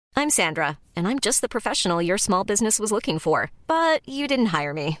I'm Sandra, and I'm just the professional your small business was looking for. But you didn't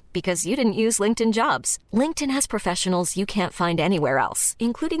hire me because you didn't use LinkedIn Jobs. LinkedIn has professionals you can't find anywhere else,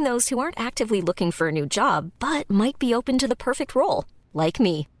 including those who aren't actively looking for a new job, but might be open to the perfect role, like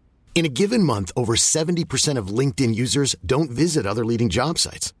me. In a given month, over 70% of LinkedIn users don't visit other leading job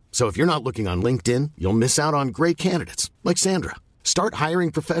sites. So if you're not looking on LinkedIn, you'll miss out on great candidates like Sandra. Start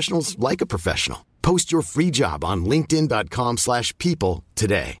hiring professionals like a professional. Post your free job on linkedin.com/people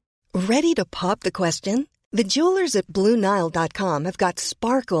today. Ready to pop the question? The jewelers at BlueNile.com have got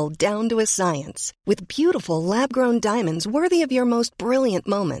sparkle down to a science with beautiful lab-grown diamonds worthy of your most brilliant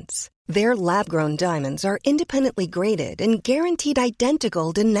moments. Their lab-grown diamonds are independently graded and guaranteed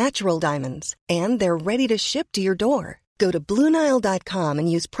identical to natural diamonds, and they're ready to ship to your door. Go to BlueNile.com and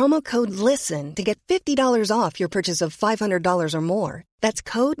use promo code LISTEN to get $50 off your purchase of $500 or more. That's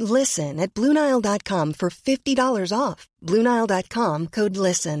code LISTEN at BlueNile.com for $50 off. BlueNile.com, code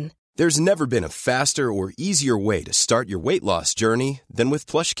LISTEN. There's never been a faster or easier way to start your weight loss journey than with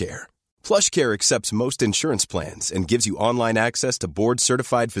PlushCare. PlushCare accepts most insurance plans and gives you online access to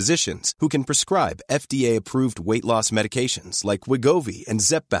board-certified physicians who can prescribe FDA-approved weight loss medications like Wegovy and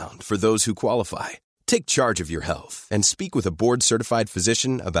Zepbound for those who qualify. Take charge of your health and speak with a board-certified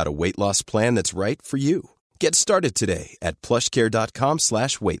physician about a weight loss plan that's right for you. Get started today at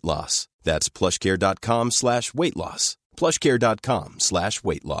plushcare.com/weight loss. That's plushcare.com/weight loss.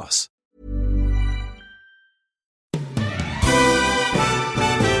 plushcare.com/weight loss.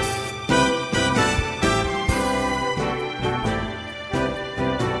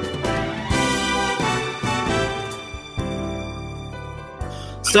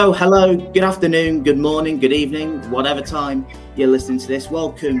 So, hello, good afternoon, good morning, good evening, whatever time you're listening to this.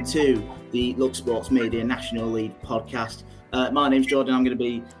 Welcome to the Lux Sports Media National League podcast. My name's Jordan. I'm going to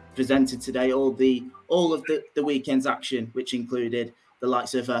be presenting today all of the weekend's action, which included the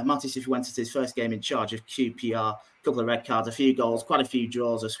likes of Marty Cifuentes' first game in charge of QPR, a couple of red cards, a few goals, quite a few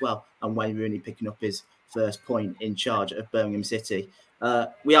draws as well, and Wayne Rooney picking up his first point in charge of Birmingham City.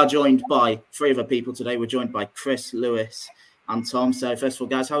 We are joined by three other people today. We're joined by Chris, Lewis, and Tom. So first of all,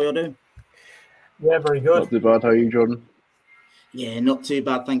 guys, how are you all doing? Yeah, very good. Not too bad. How are you, Jordan? Yeah, not too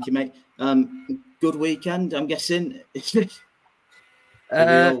bad. Thank you, mate. Good weekend, I'm guessing.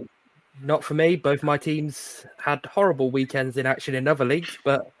 Not for me. Both my teams had horrible weekends in action in other leagues,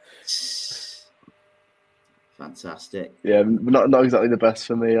 but fantastic. Yeah, not exactly the best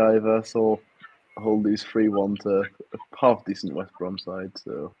for me either. So Hull lose 3-1 to a half decent West Brom side,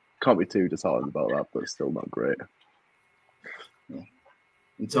 so can't be too disheartened about that, but still not great. Yeah.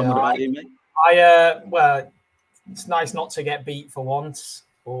 And Tom, what about you, mate? Well, it's nice not to get beat for once,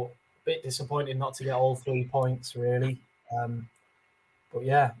 but a bit disappointed not to get all 3 points, really. But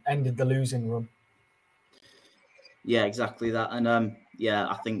yeah, ended the losing run. Yeah, exactly that. And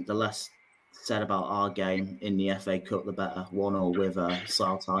I think the less said about our game in the FA Cup, the better. 1-1 with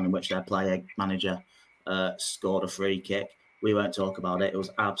Slough, in which their player manager scored a free kick. We won't talk about it. It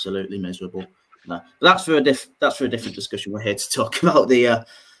was absolutely miserable. No, but that's for a different discussion. We're here to talk about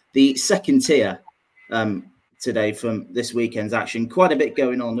the second tier today from this weekend's action. Quite a bit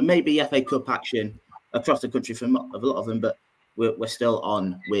going on, and maybe FA Cup action across the country for a lot of them, but we're still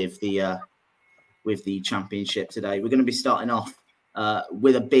on with the Championship today. We're going to be starting off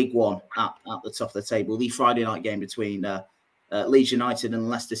with a big one at the top of the table, the Friday night game between Leeds United and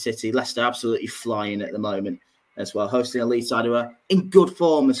Leicester City. Leicester absolutely flying at the moment as well, hosting a Leeds side who are in good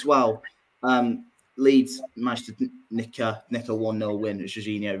form as well. Leeds managed to nick a 1-0 win. It was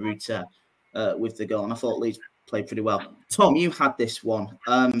Jorginho Rutter with the goal, and I thought Leeds played pretty well. Tom, you had this one.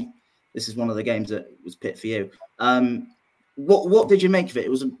 This is one of the games that was pit for you. What did you make of it?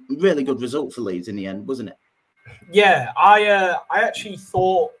 It was a really good result for Leeds in the end, wasn't it? Yeah, I actually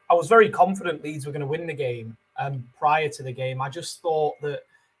thought I was very confident Leeds were going to win the game prior to the game. I just thought that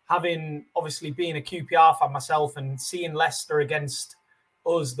having obviously being a QPR fan myself and seeing Leicester against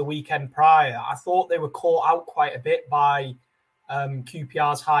us the weekend prior, I thought they were caught out quite a bit by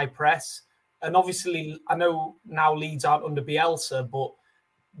QPR's high press. And obviously, I know now Leeds aren't under Bielsa, but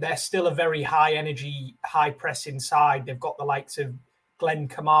they're still a very high energy, high pressing side. They've got the likes of Glenn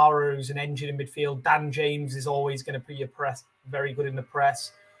Kamara, who's an engine in midfield. Dan James is always going to be very good in the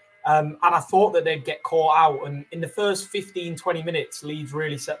press. And I thought that they'd get caught out. And in the first 15, 20 minutes, Leeds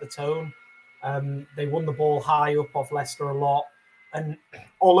really set the tone. They won the ball high up off Leicester a lot. And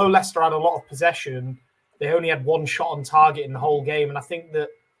although Leicester had a lot of possession, they only had one shot on target in the whole game. And I think that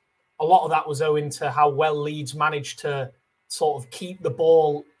a lot of that was owing to how well Leeds managed to sort of keep the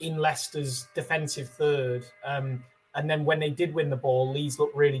ball in Leicester's defensive third. And then when they did win the ball, Leeds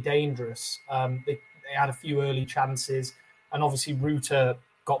looked really dangerous. They had a few early chances. And obviously Rutter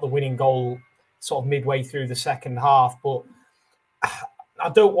got the winning goal sort of midway through the second half. But I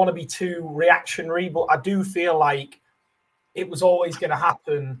don't want to be too reactionary, but I do feel like it was always going to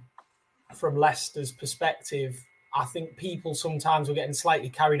happen from Leicester's perspective. I think people sometimes were getting slightly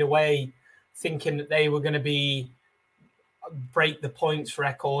carried away thinking that they were going to break the points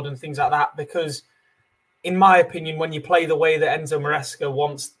record and things like that, because in my opinion, when you play the way that Enzo Maresca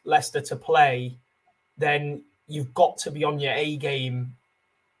wants Leicester to play, then you've got to be on your A game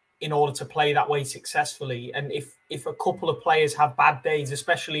in order to play that way successfully. And if a couple of players have bad days,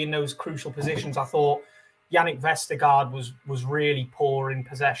 especially in those crucial positions, I thought Yannick Vestergaard was really poor in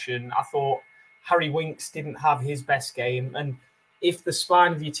possession. I thought Harry Winks didn't have his best game. And if the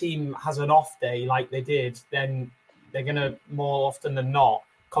spine of your team has an off day like they did, then they're going to, more often than not,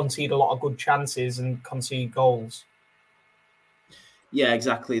 concede a lot of good chances and concede goals. Yeah,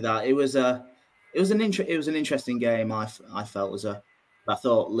 exactly that. It was an interesting game. I felt I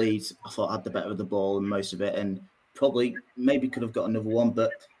thought Leeds had the better of the ball and most of it, and probably maybe could have got another one,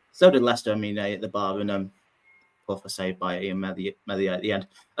 but so did Leicester. I mean, they hit the bar and Puffer saved by Ian Medier at the end.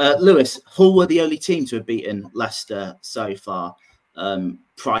 Lewis, Hull were the only team to have beaten Leicester so far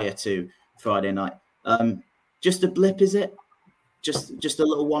prior to Friday night. Just a blip, is it? Just a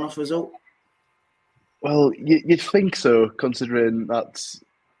little one-off result? Well, you'd think so, considering that's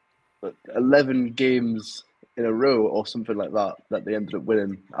 11 games in a row or something like that they ended up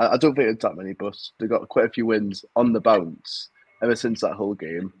winning. I don't think it's that many, but they got quite a few wins on the bounce ever since that whole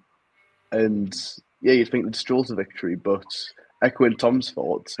game. And yeah, you'd think they'd stroll to victory, but echoing Tom's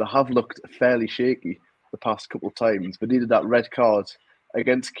thoughts, they have looked fairly shaky the past couple of times. They needed that red card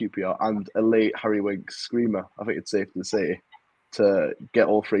against QPR and a late Harry Winks screamer, I think it's safe to say, to get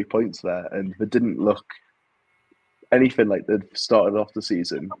all 3 points there. And they didn't look anything like they'd started off the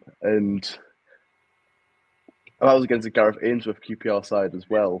season. And that was against the Gareth Ainsworth QPR side as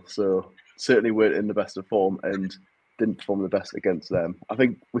well. So certainly weren't in the best of form and didn't perform the best against them. I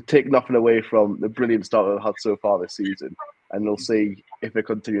think we've taken nothing away from the brilliant start they've had so far this season. And we'll see if they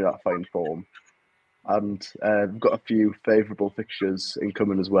continue that fine form. And we've got a few favourable fixtures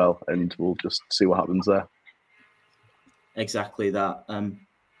incoming as well. And we'll just see what happens there. Exactly that.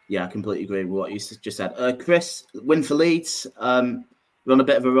 Yeah, I completely agree with what you just said. Chris, win for Leeds. We're on a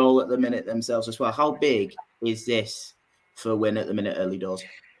bit of a roll at the minute themselves as well. How big is this for a win at the minute early doors?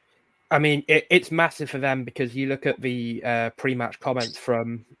 I mean, it's massive for them because you look at the pre-match comments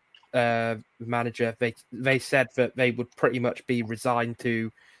from the manager. They said that they would pretty much be resigned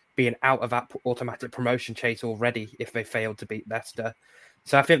to being out of that automatic promotion chase already if they failed to beat Leicester.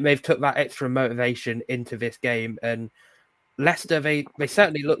 So I think they've took that extra motivation into this game. And Leicester, they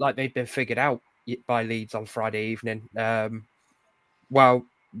certainly look like they've been figured out by Leeds on Friday evening. While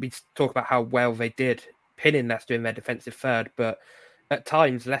we talk about how well they did pinning Leicester in their defensive third, but at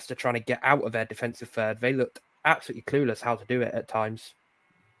times Leicester trying to get out of their defensive third, they looked absolutely clueless how to do it at times.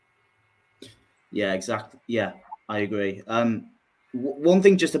 Yeah, exactly. Yeah, I agree. One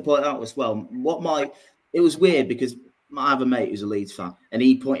thing just to point out as well, it was weird because I have a mate who's a Leeds fan, and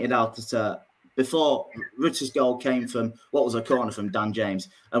he pointed out that before Rutter's goal came from what was a corner from Dan James,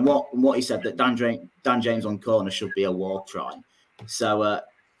 and what he said that Dan James on corner should be a war crime. So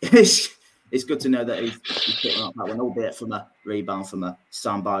it's good to know that he's picking up that one, albeit from a rebound from a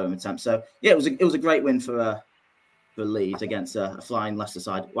Sam Byram attempt. So yeah, it was a great win for Leeds against a flying Leicester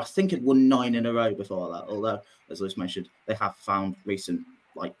side. Well, I think had won 9 in a row before that. Although, as Lewis mentioned, they have found recent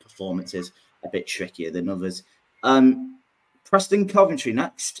performances a bit trickier than others. Preston Coventry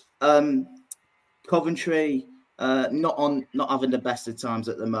next. Coventry not having the best of times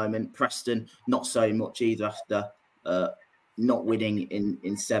at the moment. Preston not so much either after not winning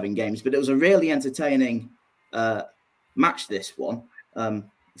in 7 games. But it was a really entertaining match, this one.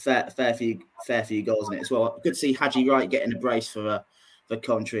 Fair few goals in it as well. Good to see Haji Wright getting a brace for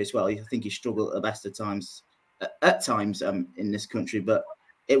Coventry as well. I think he struggled at the best of times at times in this country, but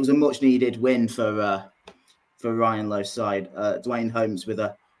it was a much needed win for Ryan Lowe's side. Dwayne Holmes with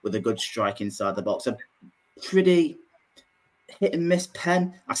a good strike inside the box. A pretty hit and miss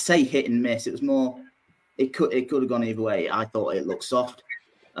pen. I say hit and miss. It was more. It could have gone either way. I thought it looked soft,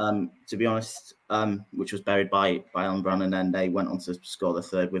 to be honest, which was buried by Alan Brown, and then they went on to score the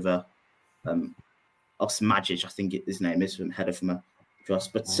third with a Osmajic, I think his name is, from header from a cross.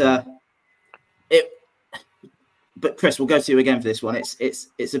 But Chris, we'll go to you again for this one.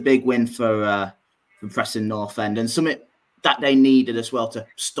 It's a big win for Preston North End, and something that they needed as well to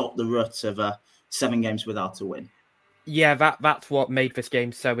stop the rut of 7 games without a win. Yeah, that's what made this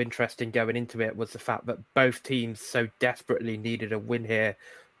game so interesting going into it, was the fact that both teams so desperately needed a win here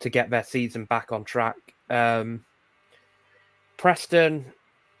to get their season back on track. Preston,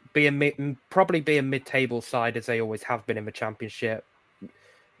 probably be a mid-table side as they always have been in the Championship.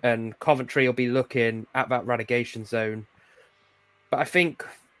 And Coventry will be looking at that relegation zone. But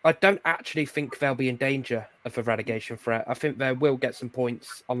I don't actually think they'll be in danger of a relegation threat. I think they will get some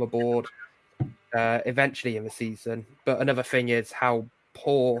points on the board eventually in the season. But another thing is how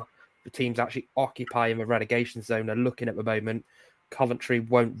poor the teams actually occupying the relegation zone are looking at the moment. Coventry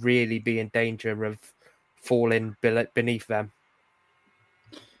won't really be in danger of falling beneath them.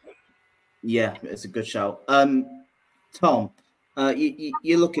 Yeah, it's a good shout. Tom,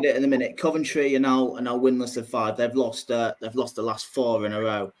 you look at it in a minute. Coventry are now winless of 5. They've lost the last 4 in a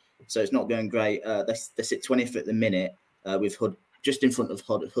row, so it's not going great. They sit 20th at the minute with Hood just in front of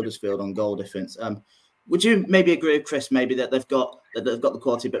Huddersfield on goal difference. Would you maybe agree with Chris? Maybe that they've got the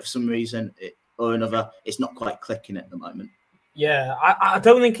quality, but for some reason or another, it's not quite clicking at the moment. Yeah, I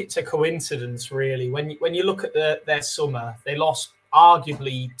don't think it's a coincidence really. When you look at their summer, they lost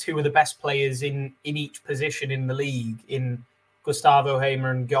arguably 2 of the best players in each position in the league, in Gustavo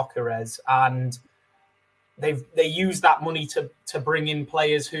Hamer and Gyökeres, and they used that money to bring in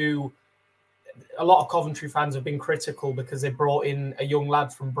players who a lot of Coventry fans have been critical because they brought in a young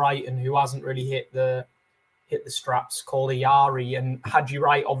lad from Brighton who hasn't really hit the straps, called Ayari, and Haji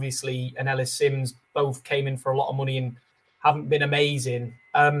Wright obviously and Ellis Sims both came in for a lot of money and haven't been amazing.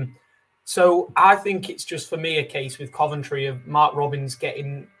 So I think it's just for me a case with Coventry of Mark Robins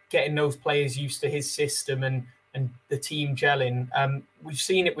getting those players used to his system and the team gelling. We've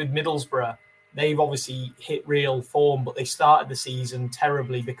seen it with Middlesbrough. They've obviously hit real form, but they started the season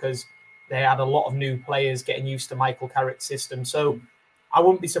terribly because they had a lot of new players getting used to Michael Carrick's system. So I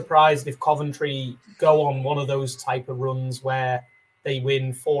wouldn't be surprised if Coventry go on one of those type of runs where they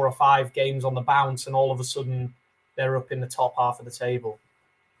win 4 or 5 games on the bounce and all of a sudden they're up in the top half of the table.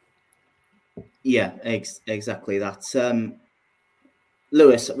 Yeah, exactly that.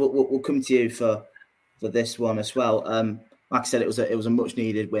 Lewis, we'll come to you for this one as well. Like I said, it was a much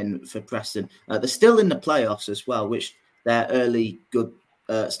needed win for Preston. They're still in the playoffs as well, which their early good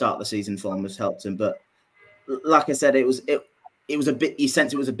start of the season form has helped them. But like I said, it was a bit. You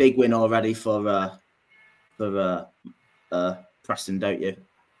sense it was a big win already for Preston, don't you?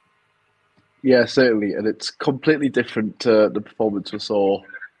 Yeah, certainly, and it's completely different to the performance we saw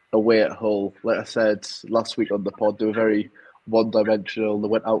away at Hull. Like I said last week on the pod, they were very one-dimensional. They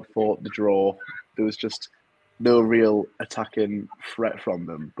went out for the draw. There was just no real attacking threat from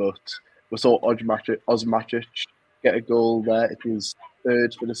them. But we saw Osmajic get a goal there. It was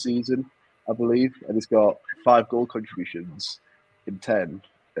 3rd for the season, I believe, and he's got 5 goal contributions in 10,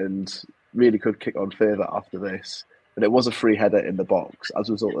 and really could kick on further after this. And it was a free header in the box as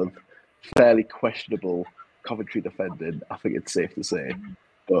a result of fairly questionable Coventry defending, I think it's safe to say.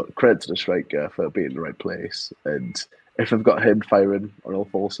 But credit to the striker for being in the right place. And if they've got him firing on all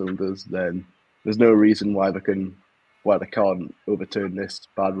 4 cylinders, then there's no reason why they can't overturn this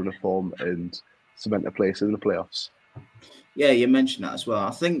bad run of form and cement a place in the playoffs. Yeah, you mentioned that as well.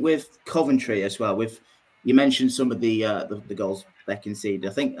 I think with Coventry as well, you mentioned some of the goals they conceded.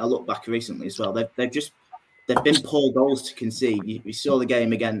 I think I look back recently as well. They've been poor goals to concede. You saw the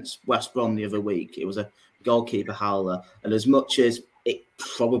game against West Brom the other week. It was a goalkeeper howler, and as much as it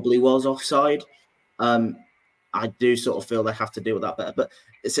probably was offside, I do sort of feel they have to deal with that better. But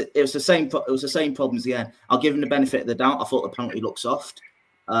it was the same. It was the same problems again. I'll give them the benefit of the doubt. I thought the penalty looked soft,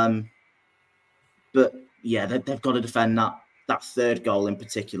 but yeah, they've got to defend that 3rd goal in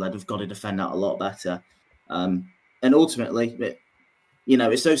particular. They've got to defend that a lot better, and ultimately,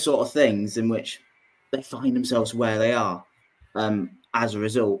 it's those sort of things in which they find themselves where they are as a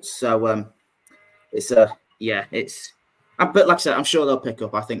result. So but like I said, I'm sure they'll pick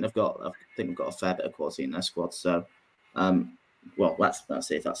up. I think they've got a fair bit of quality in their squad. So, let's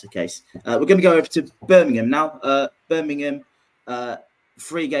see if that's the case. We're going to go over to Birmingham now. Birmingham,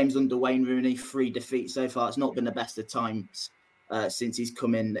 3 games under Wayne Rooney, 3 defeats so far. It's not been the best of times since he's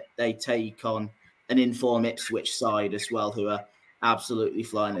come in. They take on an in-form Ipswich side as well, who are absolutely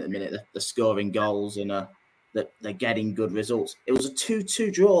flying at the minute. They're scoring goals and they're getting good results. It was a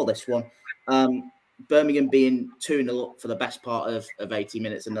 2-2 draw, this one. Birmingham being 2-0 up for the best part of 80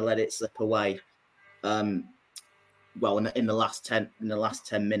 minutes, and they let it slip away. In the last 10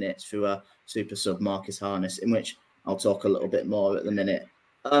 minutes through a super sub Marcus Harness, in which I'll talk a little bit more at the minute.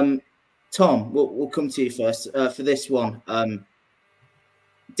 Tom, we'll come to you first for this one.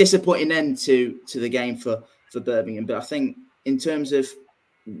 Disappointing end to the game for Birmingham, but I think in terms of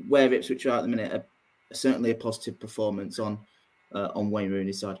where Ipswich are at the minute, certainly a positive performance on Wayne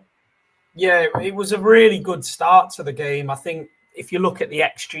Rooney's side. Yeah, it was a really good start to the game. I think if you look at the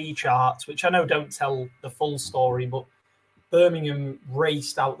XG charts, which I know don't tell the full story, but Birmingham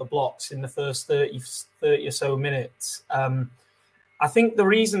raced out the blocks in the first 30 or so minutes. I think the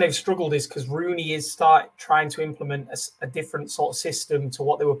reason they've struggled is because Rooney is trying to implement a different sort of system to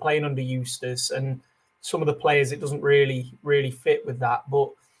what they were playing under Eustace, and some of the players, it doesn't really fit with that. But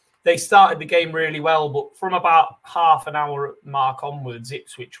they started the game really well, but from about half an hour mark onwards,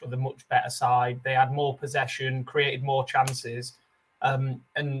 Ipswich were the much better side. They had more possession, created more chances,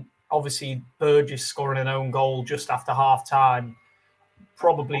 and obviously Burgess scoring an own goal just after half time.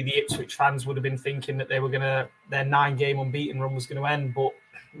 Probably the Ipswich fans would have been thinking that their 9-game unbeaten run was going to end. But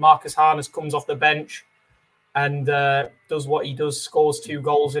Marcus Harness comes off the bench and does what he does, scores 2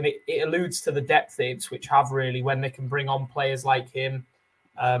 goals. And it alludes to the depth that Ipswich have really when they can bring on players like him.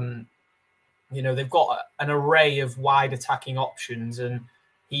 They've got an array of wide attacking options and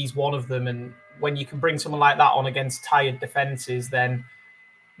he's one of them. And when you can bring someone like that on against tired defences, then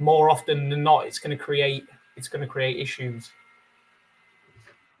more often than not, it's going to create issues.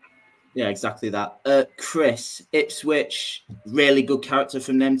 Yeah, exactly that. Chris, Ipswich, really good character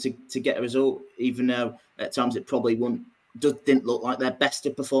from them to get a result, even though at times it probably didn't look like their best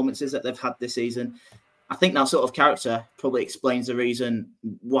of performances that they've had this season. I think that sort of character probably explains the reason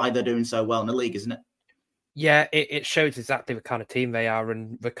why they're doing so well in the league, isn't it? Yeah, it shows exactly the kind of team they are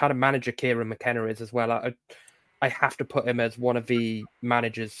and the kind of manager Kieran McKenna is as well. I have to put him as one of the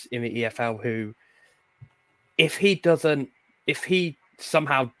managers in the EFL who, if he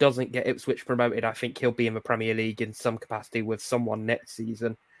somehow doesn't get Ipswich promoted, I think he'll be in the Premier League in some capacity with someone next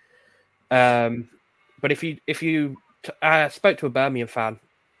season. But if you spoke to a Birmingham fan,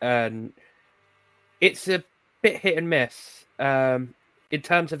 and it's a bit hit and miss. In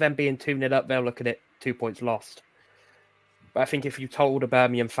terms of them being 2-0 up, they'll look at it 2 points lost. But I think if you told a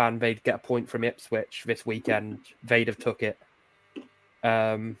Birmingham fan they'd get a point from Ipswich this weekend, they'd have took it.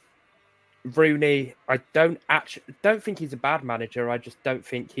 Rooney, I don't think he's a bad manager. I just don't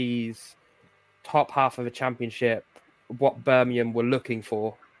think he's top half of the Championship, what Birmingham were looking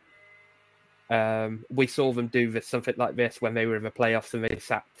for. We saw them do something like this when they were in the playoffs and they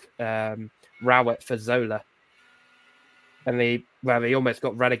sacked Rowett for Zola. And they almost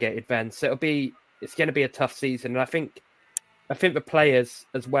got relegated then. So it's going to be a tough season. And I think the players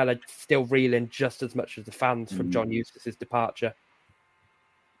as well are still reeling just as much as the fans from John Eustace's departure.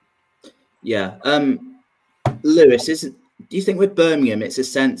 Yeah. Lewis, do you think with Birmingham it's a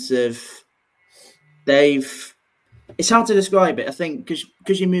sense of it's hard to describe it, I think,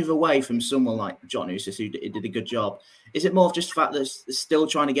 because you move away from someone like John Eustace who did a good job. Is it more of just the fact that they're still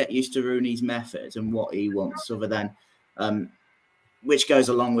trying to get used to Rooney's methods and what he wants other than which goes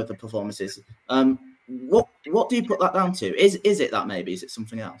along with the performances? What do you put that down to? Is it that maybe? Is it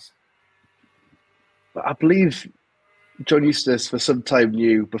something else? I believe John Eustace for some time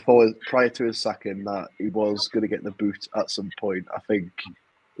knew prior to his sacking that he was going to get the boot at some point. I think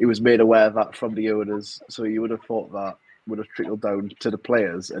he was made aware of that from the owners, so you would have thought that would have trickled down to the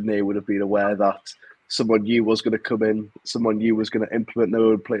players and they would have been aware that someone new was going to come in, someone new was going to implement their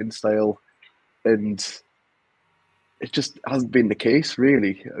own playing style, and it just hasn't been the case,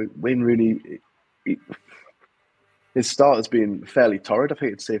 really. Wayne Rooney, his start has been fairly torrid, I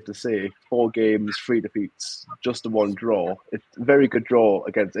think it's safe to say. 4 games, 3 defeats, just the 1 draw. It's a very good draw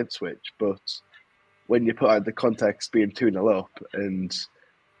against Ipswich, but when you put out the context being 2-0 up and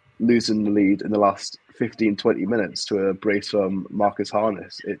losing the lead in the last 15, 20 minutes to a brace from Marcus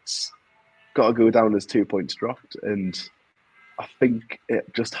Harness, it's got to go down as 2 points dropped. And I think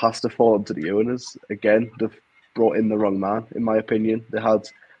it just has to fall onto the owners. Again, they've brought in the wrong man, in my opinion. They had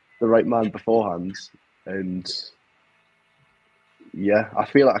the right man beforehand. And yeah, I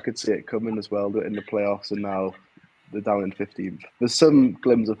feel like I could see it coming as well. They're in the playoffs and now they're down in 15th. There's some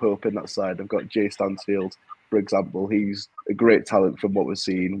glimmers of hope in that side. I've got Jay Stansfield, for example. He's a great talent from what we've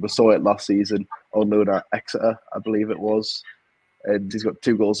seen. We saw it last season on loan at Exeter, I believe it was. And he's got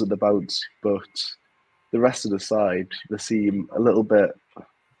 2 goals in the bounce. But the rest of the side, they seem a little bit...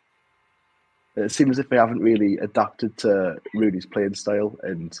 It seems as if they haven't really adapted to Rooney's playing style.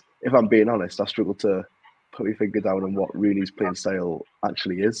 And if I'm being honest, I struggle to put my finger down on what Rooney's playing style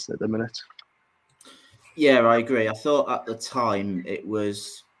actually is at the minute. Yeah, I agree. I thought at the time it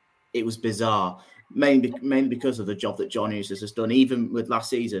was bizarre, mainly because of the job that John Eustace has done. Even with last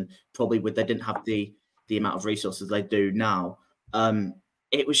season, probably they didn't have the amount of resources they do now.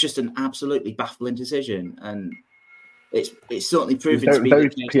 It was just an absolutely baffling decision, and it's certainly proven to be very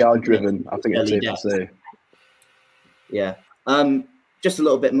PR driven. I think it's safe to say. Yeah. Just a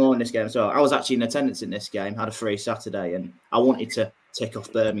little bit more in this game as well. I was actually in attendance in this game, had a free Saturday, and I wanted to tick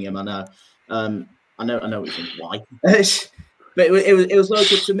off Birmingham. I know what you think, why? But it was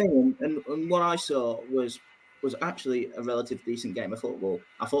local to me, and what I saw was was actually a relatively decent game of football.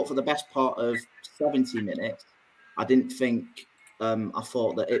 I thought for the best part of 70 minutes, I didn't think. I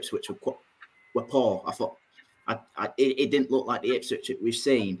thought that Ipswich were poor. I thought it didn't look like the Ipswich that we've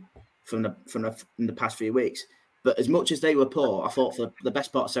seen from the past few weeks. But as much as they were poor, I thought for the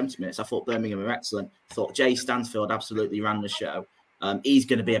best part of 70 minutes, I thought Birmingham were excellent. I thought Jay Stansfield absolutely ran the show. He's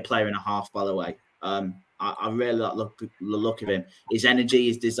going to be a player and a half, by the way. I really like the look of him. His energy,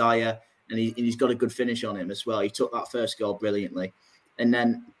 his desire, and he's got a good finish on him as well. He took that first goal brilliantly. And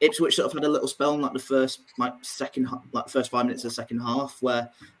then Ipswich sort of had a little spell in the first 5 minutes of the second half where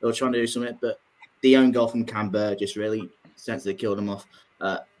they were trying to do something, but the own goal from Cam Burgess really essentially killed them off.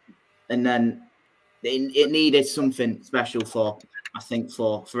 And then it needed something special for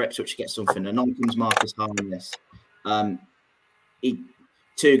Ipswich to get something. And on comes Marcus Harness.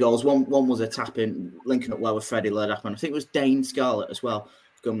 2 goals. One was a tap in, linking up well with Freddie Lerdackman. I think it was Dane Scarlett as well,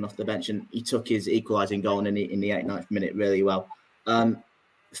 coming off the bench, and he took his equalising goal in the 89th minute really well.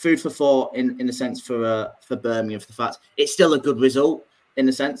 Food for thought in the sense for Birmingham, for the fact it's still a good result in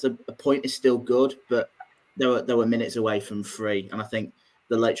the sense a point is still good, but they were minutes away from 3, and I think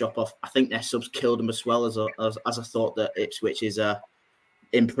the late drop off. I think their subs killed them as well as I thought that Ipswich is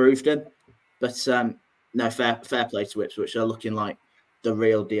improved them, but no fair play to Ipswich. They're looking like the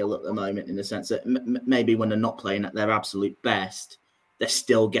real deal at the moment in the sense that maybe when they're not playing at their absolute best, they're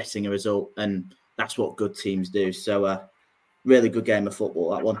still getting a result, and that's what good teams do. So really good game of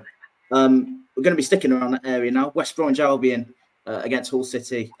football, that one. We're going to be sticking around that area now. West Bromwich Albion against Hull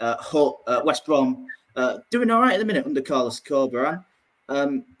City. West Brom doing all right at the minute under Carlos Corberán.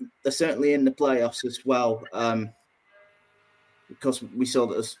 They're certainly in the playoffs as well, because we saw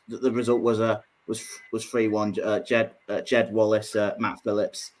that the result was 3-1. Jed Wallace, Matt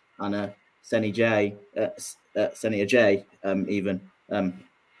Phillips, and Seni J, even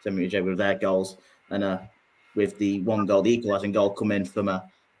Seni J with their goals, and with the one goal, the equalising goal, coming from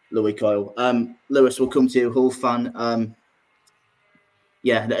Louis Coyle. Lewis, will come to you, Hull fan.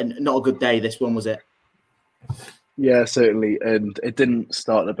 Not a good day. This one, was it? Yeah, certainly, and it didn't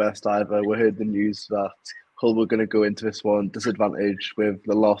start the best either. We heard the news that Hull were going to go into this one disadvantaged with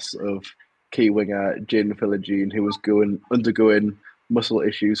the loss of key winger Jaden Philogene, who was undergoing muscle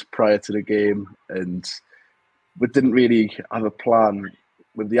issues prior to the game, and we didn't really have a plan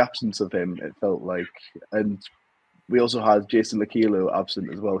with the absence of him, it felt like. And we also had Jason Lakilo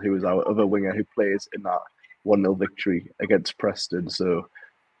absent as well, who was our other winger who plays in that 1-0 victory against Preston. So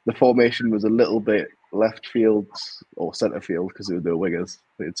the formation was a little bit left field or centre field because there were no wingers,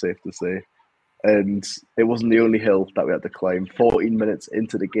 I think it's safe to say. And it wasn't the only hill that we had to climb. 14 minutes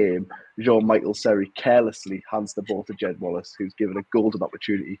into the game, Jean-Michael Seri carelessly hands the ball to Jed Wallace, who's given a golden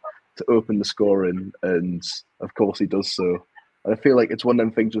opportunity to open the scoring, and of course he does so. And I feel like it's one of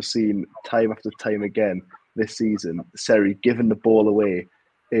them things we've seen time after time again this season. Seri giving the ball away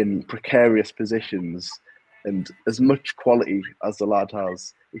in precarious positions, and as much quality as the lad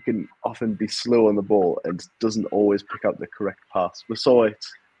has, he can often be slow on the ball and doesn't always pick out the correct pass. We saw it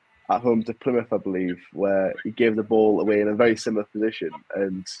at home to Plymouth, I believe, where he gave the ball away in a very similar position,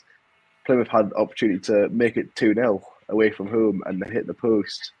 and Plymouth had the opportunity to make it 2-0 away from home and they hit the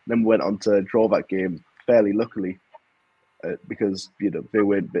post. Then went on to draw that game fairly luckily because they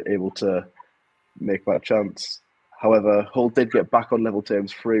weren't able to make that chance. However, Hull did get back on level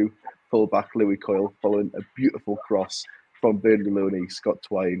terms through full-back Louis Coyle following a beautiful cross from Bernard Maloney, Scott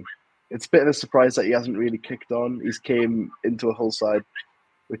Twine. It's a bit of a surprise that he hasn't really kicked on. He's came into a Hull side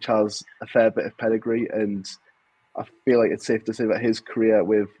which has a fair bit of pedigree, and I feel like it's safe to say that his career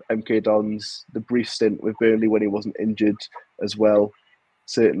with MK Dons, the brief stint with Burnley when he wasn't injured as well,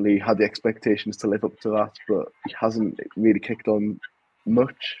 certainly had the expectations to live up to that, but he hasn't really kicked on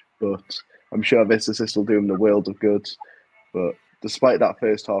much. But I'm sure this assist will do him the world of good. But despite that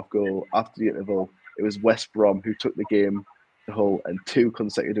first half goal, after the interval, it was West Brom who took the game to Hull, and 2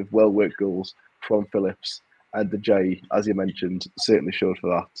 consecutive well-worked goals from Phillips and the J, as you mentioned, certainly showed for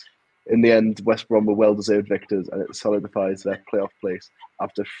that. In the end, West Brom were well-deserved victors, and it solidifies their playoff place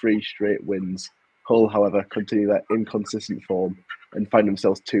after 3 straight wins. Hull, however, continue their inconsistent form and find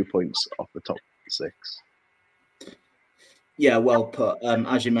themselves 2 points off the top 6. Yeah, well put.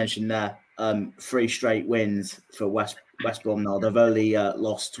 As you mentioned there, 3 straight wins for West Brom now. They've only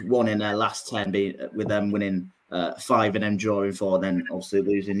lost 1 in their last 10, with them winning 5 and then drawing 4, then obviously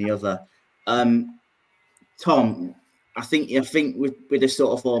losing the other. Tom, I think with this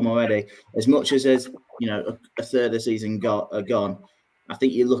sort of form already, as much as there's a third of the season gone, I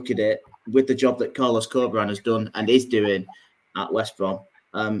think you look at it with the job that Carlos Corberán has done and is doing at West Brom.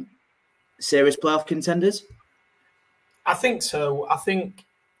 Serious playoff contenders? I think so. I think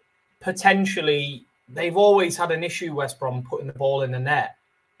potentially they've always had an issue, West Brom, putting the ball in the net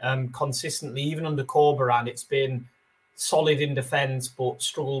consistently. Even under Corberan, it's been solid in defence but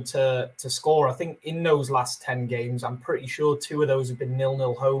struggled to score. I think in those last 10 games, I'm pretty sure 2 of those have been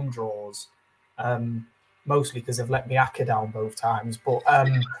 0-0 home draws, mostly because they've let Miyake down both times. But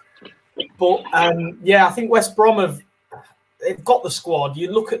yeah, I think West Brom they've got the squad.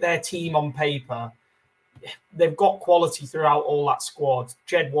 You look at their team on paper, they've got quality throughout all that squad.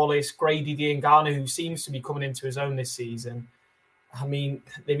 Jed Wallace, Grady Diangana, who seems to be coming into his own this season. I mean,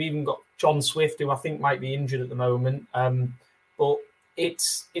 they've even got John Swift, who I think might be injured at the moment. But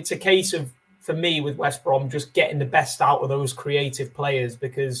it's a case of, for me, with West Brom, just getting the best out of those creative players,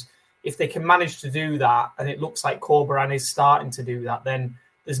 because if they can manage to do that, and it looks like Corberan is starting to do that, then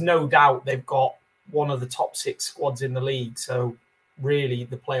there's no doubt they've got one of the top 6 squads in the league. So really,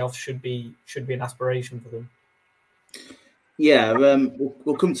 the playoffs should be an aspiration for them. Yeah,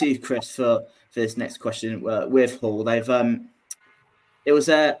 we'll come to you, Chris, for this next question. With Hull, it was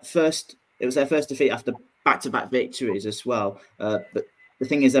their first defeat after back-to-back victories as well. But the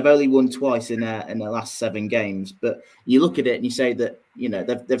thing is, they've only won twice in their last 7 games. But you look at it and you say that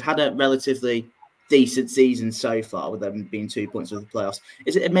they've had a relatively decent season so far, with them being 2 points of the playoffs.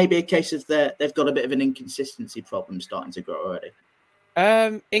 Is it maybe a case of they've got a bit of an inconsistency problem starting to grow already?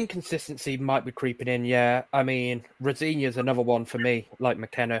 Inconsistency might be creeping in, yeah. I mean, Rosenior's another one for me, like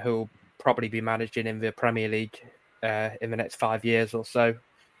McKenna, who'll probably be managing in the Premier League in the next 5 years or so.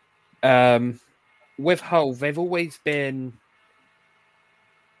 With Hull, they've been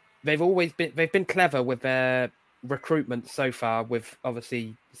clever with their recruitment so far. With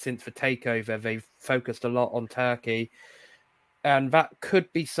obviously since the takeover, they've focused a lot on Turkey, and that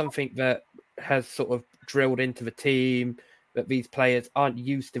could be something that has sort of drilled into the team, that these players aren't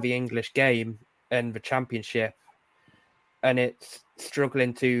used to the English game and the Championship, and it's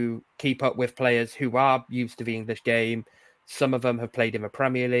struggling to keep up with players who are used to the English game. Some of them have played in the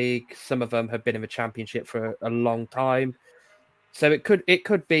Premier League. Some of them have been in the Championship for a long time. So it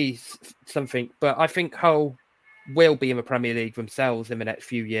could be something. But I think Hull will be in the Premier League themselves in the next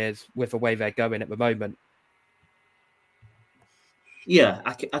few years with the way they're going at the moment. Yeah,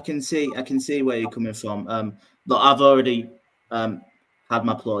 I can see where you're coming from. But I've already had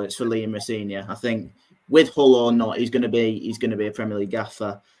my plaudits for Liam Rosenior. I think, with Hull or not, he's going to be a Premier League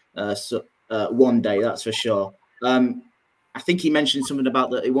gaffer one day, that's for sure. I think he mentioned something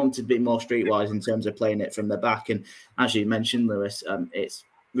about that he wanted to be more streetwise in terms of playing it from the back, and as you mentioned, Lewis, it's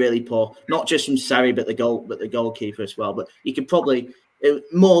really poor, not just from Seri but the goalkeeper as well. But you could probably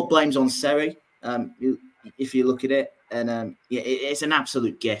more blames on Seri if you look at it, and it's an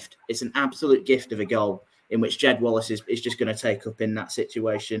absolute gift. It's an absolute gift of a goal in which Jed Wallace is just going to take up in that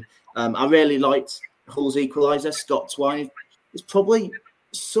situation. I really liked Hull's equaliser, Scott Twine. It's probably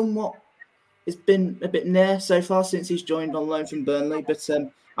it's been a bit near so far since he's joined on loan from Burnley, but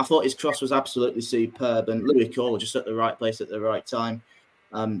I thought his cross was absolutely superb, and Louis Cole just at the right place at the right time.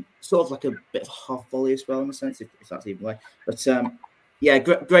 Sort of like a bit of a half volley as well, in a sense, if that's even way. But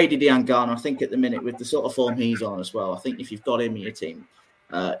Grady Diangana, I think at the minute, with the sort of form he's on as well, I think if you've got him in your team,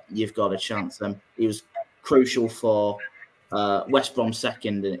 you've got a chance. He was crucial for West Brom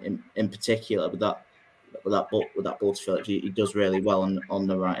second in particular with that ball to Phillips. He does really well on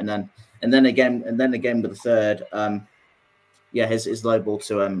the right, and then again with the third, his low ball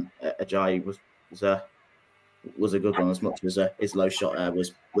to Ajayi was a good one, as much as his low shot there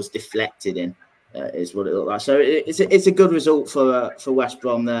was deflected in, is what it looked like. So it's a good result for West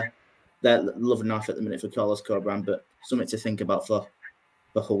Brom. They're loving life at the minute for Carlos Corberan, but something to think about for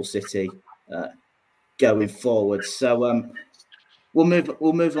Hull City going forward. So we'll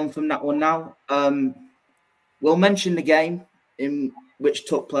move on from that one now. We'll mention the game in which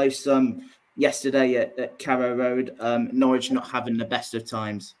took place yesterday at Carrow Road. Norwich not having the best of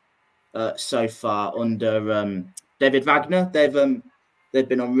times so far under David Wagner. They've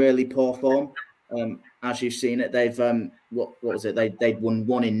been on really poor form. As you've seen it, they've what was it? They'd won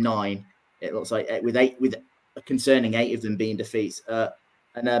 1 in 9. It looks like with a concerning 8 of them being defeats.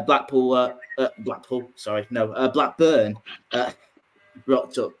 And Blackburn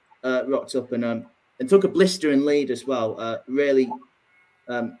rocked up and took a blistering lead as well. Really,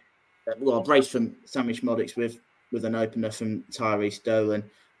 a brace from Sami Szmodics with an opener from Tyrese Dolan.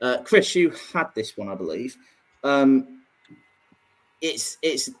 Chris, you had this one, I believe.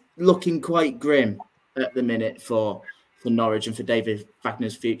 It's looking quite grim at the minute for Norwich and for David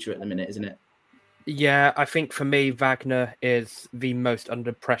Wagner's future at the minute, isn't it? Yeah, I think for me, Wagner is the most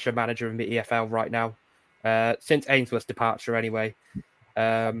under pressure manager in the EFL right now, since Ainsworth's departure anyway.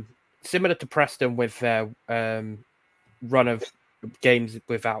 Similar to Preston with their run of games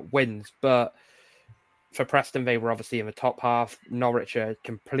without wins, but for Preston, they were obviously in the top half. Norwich are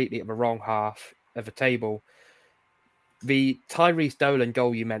completely at the wrong half of the table. The Tyrese Dolan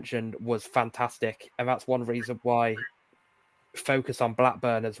goal you mentioned was fantastic, and that's one reason why focus on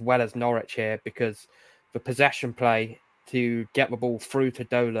Blackburn as well as Norwich here, because the possession play to get the ball through to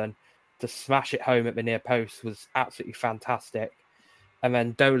Dolan to smash it home at the near post was absolutely fantastic. And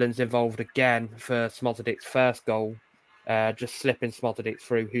then Dolan's involved again for Smoterdik's first goal, just slipping Smotherdick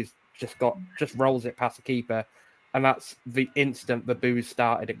through, who's just rolls it past the keeper. And that's the instant the boos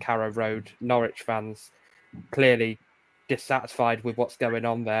started at Carrow Road. Norwich fans clearly dissatisfied with what's going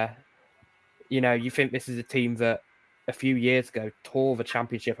on there. You know, you think this is a team that a few years ago tore the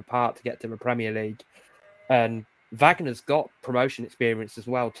Championship apart to get to the Premier League. And Wagner's got promotion experience as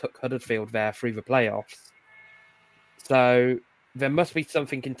well, took Huddersfield there through the playoffs. So there must be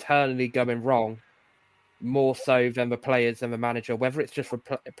something internally going wrong, more so than the players and the manager, whether it's just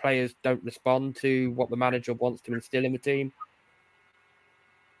the players don't respond to what the manager wants to instill in the team.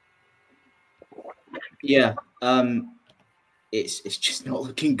 Yeah, it's just not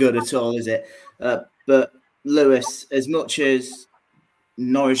looking good at all, is it? But Lewis, as much as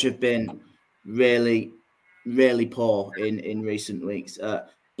Norwich have been really, really poor in recent weeks,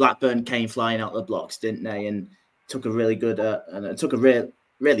 Blackburn came flying out the blocks, didn't they? And took a really good and took a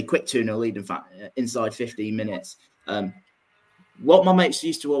really quick 2-0 lead, in fact, inside 15 minutes. What my mates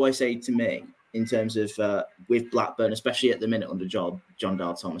used to always say to me in terms of with Blackburn, especially at the minute under John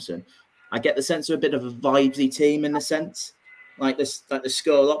Dahl Thomason, I get the sense of a bit of a vibesy team in the sense. Like they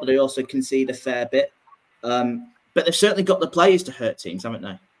score a lot, but they also concede a fair bit. But they've certainly got the players to hurt teams, haven't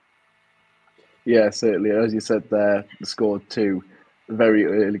they? Yeah, certainly. As you said there, they scored 2 very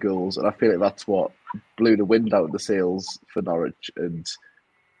early goals, and I feel like that's what blew the wind out of the sails for Norwich, and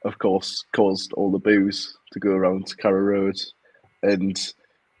of course caused all the boos to go around to Carrow Road. And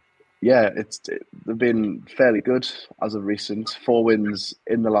yeah, they've been fairly good as of recent. 4 wins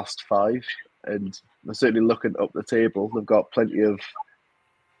in the last 5, and they're certainly looking up the table. They've got plenty of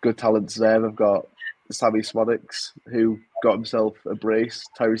good talents there. They've got Sammy Smodics, who got himself a brace.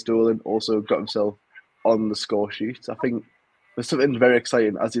 Tyrese Dolan also got himself on the score sheet. I think there's something very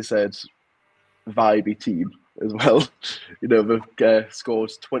exciting, as you said, vibey team as well. You know, they've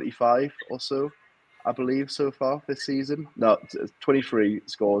scored 25 or so, I believe, so far this season. No, 23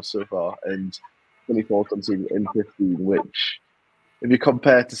 scores so far and 24 conceded in 15, which, if you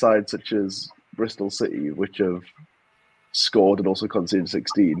compare to sides such as Bristol City, which have scored and also conceded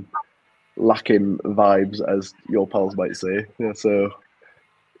 16, lacking vibes, as your pals might say. Yeah, so,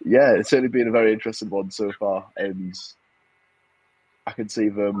 yeah, it's certainly been a very interesting one so far, and I can see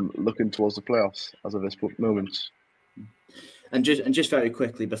them looking towards the playoffs as of this moment. And just very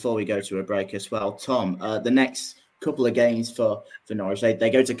quickly before we go to a break as well, Tom, the next couple of games for Norwich, they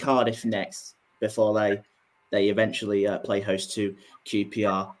go to Cardiff next before they eventually play host to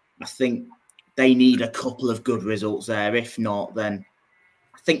QPR. I think they need a couple of good results there. If not, then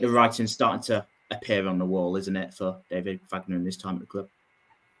I think the writing's starting to appear on the wall, isn't it, for David Wagner in this time at the club?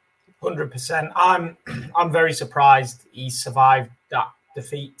 100%. I'm very surprised he survived that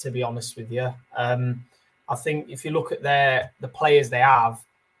defeat, to be honest with you. I think if you look at the players they have,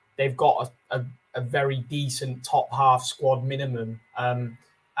 they've got a very decent top half squad minimum. And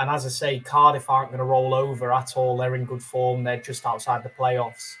as I say, Cardiff aren't going to roll over at all. They're in good form. They're just outside the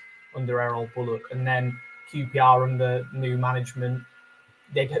playoffs under Errol Bullock. And then QPR under new management.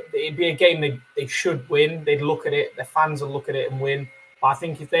 It'd be a game they should win. They'd look at it. Their fans will look at it and win. But I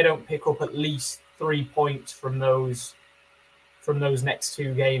think if they don't pick up at least 3 points from those next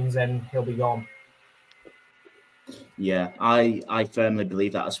 2 games, then he'll be gone. Yeah, I firmly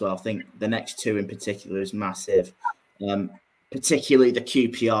believe that as well. I think the next 2 in particular is massive, particularly the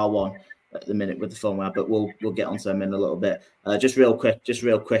QPR one at the minute with the form we have. But we'll get onto them in a little bit. Just real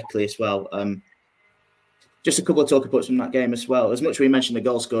quickly as well. Just a couple of talking points from that game as well. As much as we mentioned the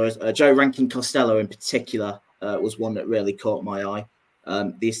goal scorers, Joe Rankin Costello in particular was one that really caught my eye.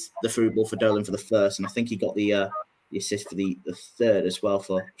 The through ball for Dolan for the first, and I think he got the assist for the third as well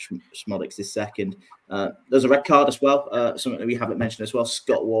for Smodics the second. There's a red card as well, something that we haven't mentioned as well.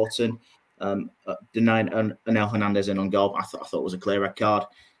 Scott Wharton denying Anel Hernandez in on goal. I thought it was a clear red card.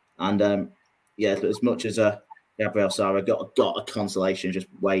 And as much as Gabriel Sara got a consolation, just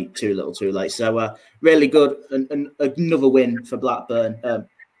way too little too late. So really good. And another win for Blackburn.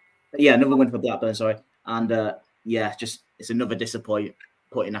 Another win for Blackburn, sorry. And it's another disappointing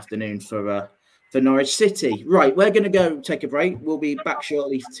afternoon for Norwich City. Right, we're going to go take a break. We'll be back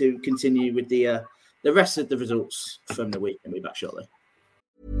shortly to continue with the rest of the results from the week, and we'll be back shortly.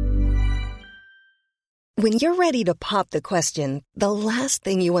 When you're ready to pop the question, the last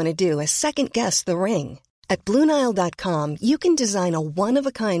thing you want to do is second-guess the ring. At BlueNile.com, you can design a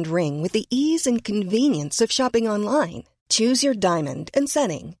one-of-a-kind ring with the ease and convenience of shopping online. Choose your diamond and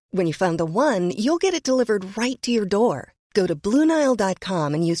setting. When you find the one, you'll get it delivered right to your door. Go to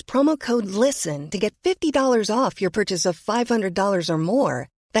BlueNile.com and use promo code LISTEN to get $50 off your purchase of $500 or more.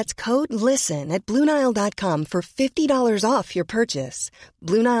 That's code LISTEN at BlueNile.com for $50 off your purchase.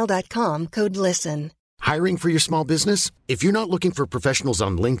 BlueNile.com, code LISTEN. Hiring for your small business? If you're not looking for professionals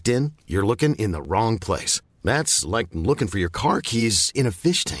on LinkedIn, you're looking in the wrong place. That's like looking for your car keys in a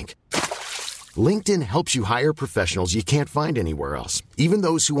fish tank. LinkedIn helps you hire professionals you can't find anywhere else, even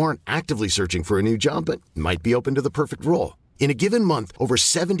those who aren't actively searching for a new job but might be open to the perfect role. In a given month, over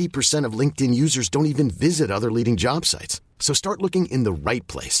 70% of LinkedIn users don't even visit other leading job sites. So start looking in the right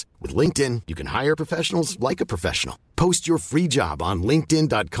place. With LinkedIn, you can hire professionals like a professional. Post your free job on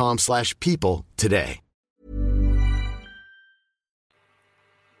linkedin.com/people today.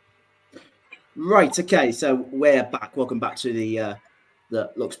 Right, okay, so we're back. Welcome back to the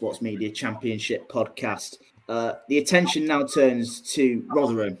Look Sports Media Championship podcast. The attention now turns to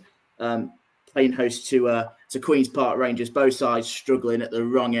Rotherham, playing host to Queen's Park Rangers. Both sides struggling at the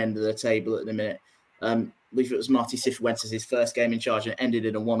wrong end of the table at the minute. I believe it was Marty Cifuentes' first game in charge and ended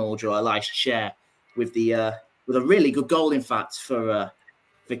in a 1-1 draw. Elias Chair with a really good goal, in fact, for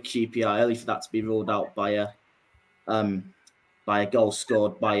QPR. Early for that to be ruled out by a goal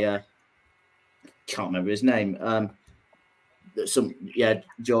scored by can't remember his name.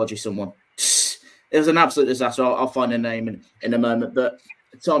 Georgie someone. It was an absolute disaster. I'll find a name in a moment. But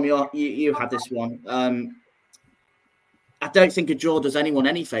Tom, you had this one. I don't think a draw does anyone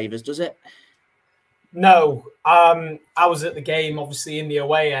any favours, does it? No. I was at the game, obviously, in the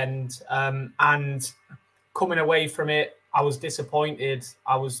away end, and coming away from it, I was disappointed.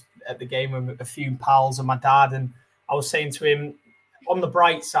 I was at the game with a few pals and my dad, and I was saying to him, on the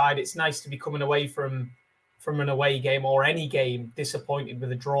bright side, it's nice to be coming away from an away game or any game disappointed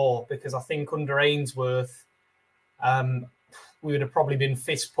with a draw, because I think under Ainsworth, we would have probably been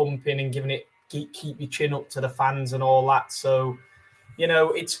fist pumping and giving it keep your chin up to the fans and all that. So,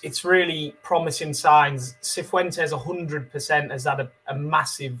 it's really promising signs. Cifuentes 100% has had a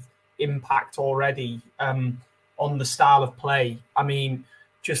massive impact already on the style of play. I mean,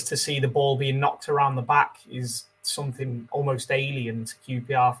 just to see the ball being knocked around the back is something almost alien to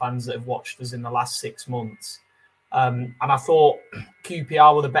QPR fans that have watched us in the last 6 months. And I thought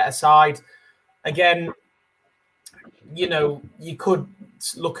QPR were the better side. Again, you could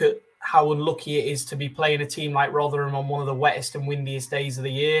look at how unlucky it is to be playing a team like Rotherham on one of the wettest and windiest days of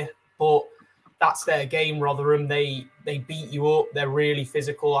the year. But that's their game, Rotherham. They beat you up. They're really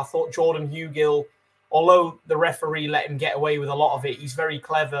physical. I thought Jordan Hugill, although the referee let him get away with a lot of it, he's very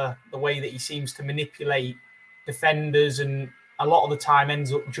clever the way that he seems to manipulate defenders, and a lot of the time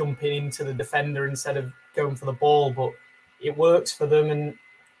ends up jumping into the defender instead of going for the ball. But it works for them, and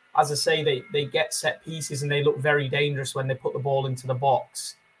as I say, they get set pieces and they look very dangerous when they put the ball into the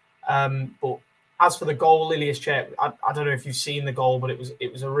box. But as for the goal, Elias Chair, I don't know if you've seen the goal, but it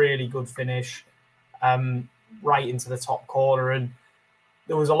was a really good finish, right into the top corner. And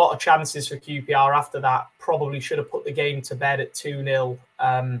there was a lot of chances for QPR after that. Probably should have put the game to bed at 2-0.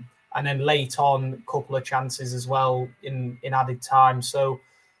 And then late on, a couple of chances as well in added time. So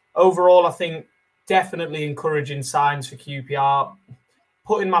overall, I think definitely encouraging signs for QPR.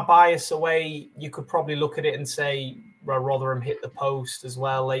 Putting my bias away, you could probably look at it and say, well, Rotherham hit the post as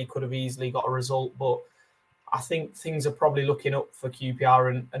well. They could have easily got a result. But I think things are probably looking up for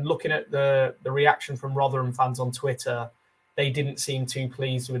QPR. And looking at the reaction from Rotherham fans on Twitter, they didn't seem too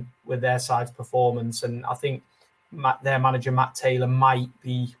pleased with their side's performance. And I think their manager, Matt Taylor, might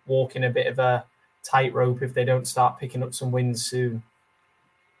be walking a bit of a tightrope if they don't start picking up some wins soon.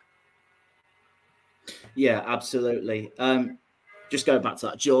 Yeah, absolutely. Just going back to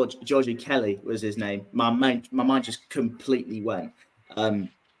that, Georgie Kelly was his name. My mind just completely went. But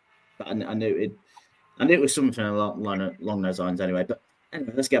I knew it was something along those lines anyway. But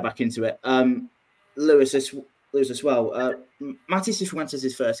anyway, let's get back into it. Lewis as well. Matty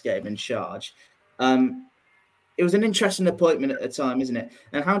Cifuentes' first game in charge. It was an interesting appointment at the time, isn't it?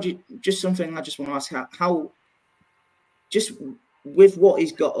 And how do you, just something I just want to ask, how just with what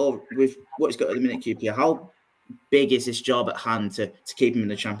he's got at the minute, QPR, how big is this job at hand to keep him in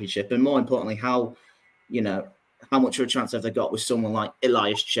the Championship? And more importantly, how much of a chance have they got with someone like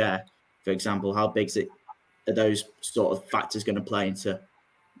Elias Chair, for example? How big are those sort of factors going to play into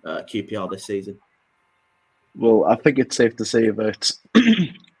QPR this season? Well, I think it's safe to say that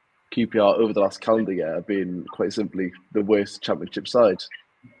QPR over the last calendar year have been quite simply the worst Championship side.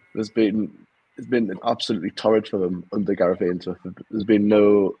 There's been it's been absolutely torrid for them under Gareth Ainsworth. There's been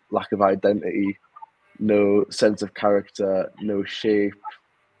no lack of identity, no sense of character, no shape.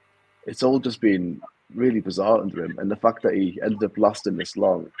 It's all just been really bizarre under him. And the fact that he ended up lasting this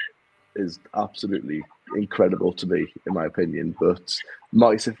long is absolutely incredible to me, in my opinion. But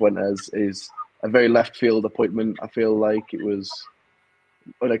Marty Cifuentes is a very left field appointment. I feel like it was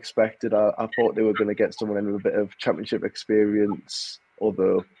unexpected. I thought they were going to get someone in with a bit of championship experience,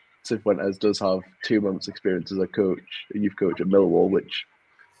 although Cifuentes does have 2 months' experience as a youth coach at Millwall, which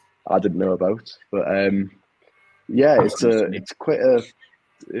I didn't know about. But it's quite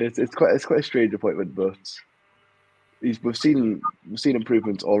a strange appointment. But we've seen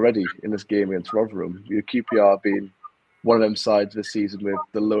improvements already in this game against Rotherham. QPR being one of them sides this season with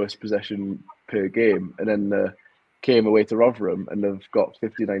the lowest possession per game, and then came away to Rotherham and they've got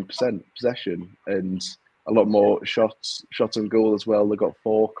 59% possession and a lot more shots on goal as well. They got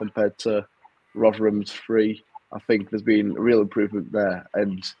 4 compared to Rotherham's 3. I think there's been a real improvement there.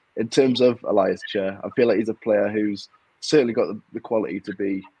 And in terms of Elias Chair, I feel like he's a player who's certainly got the quality to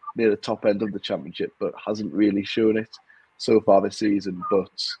be near the top end of the Championship, but hasn't really shown it so far this season.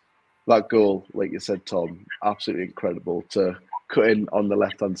 But that goal, like you said, Tom, absolutely incredible to cut in on the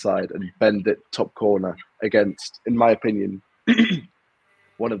left-hand side and bend it top corner against, in my opinion,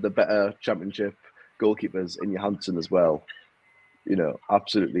 one of the better Championship goalkeepers in Johansson as well.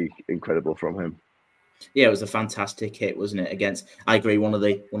 Absolutely incredible from him. Yeah, it was a fantastic hit, wasn't it? Against, I agree, one of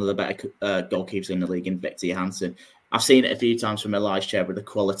the better goalkeepers in the league, in Victor Johansson. I've seen it a few times from Elias Chair with the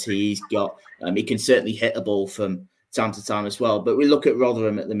quality he's got. He can certainly hit a ball from time to time as well. But we look at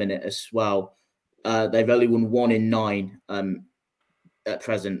Rotherham at the minute as well. They've only won 1 in 9 at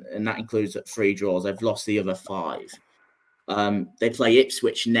present, and that includes 3 draws. They've lost the other 5. They play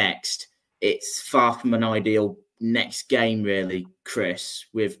Ipswich next. It's far from an ideal next game, really, Chris,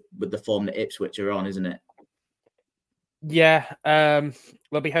 with the form that Ipswich are on, isn't it? Yeah,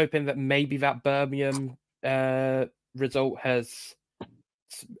 we'll be hoping that maybe that Birmingham result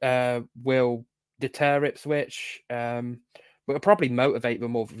will deter Ipswich, but it'll probably motivate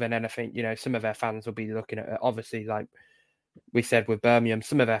them more than anything. Some of their fans will be looking at it, obviously, like we said with Birmingham,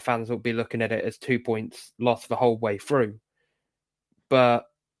 some of their fans will be looking at it as 2 points lost the whole way through. But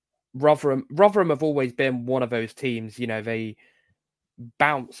Rotherham have always been one of those teams, they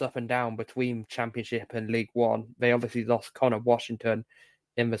bounce up and down between Championship and League One. They obviously lost Connor Washington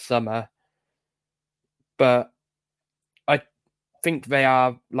in the summer. But I think they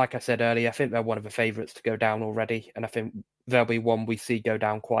are, like I said earlier, I think they're one of the favourites to go down already. And I think they'll be one we see go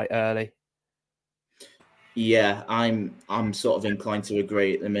down quite early. Yeah, I'm sort of inclined to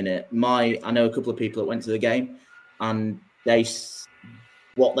agree at the minute. I know a couple of people that went to the game, and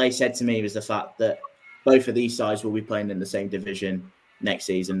what they said to me was the fact that both of these sides will be playing in the same division next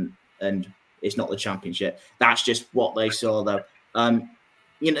season, and it's not the Championship. That's just what they saw, though.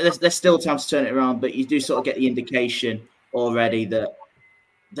 There's still time to turn it around, but you do sort of get the indication already that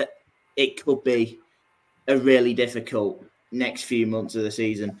it could be a really difficult next few months of the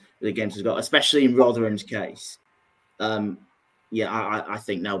season that the games has got, especially in Rotherham's case. I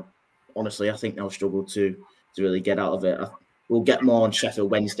think now, honestly, I think they'll struggle to really get out of it. We'll get more on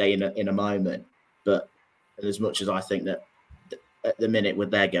Sheffield Wednesday in a moment, but as much as I think that at the minute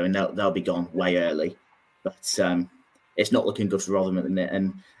with their going, they'll be gone way early. But it's not looking good for Rotherham at the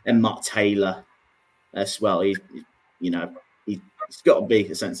minute. And Mark Taylor as well. He's got to be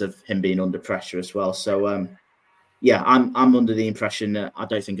a sense of him being under pressure as well. So I'm under the impression that I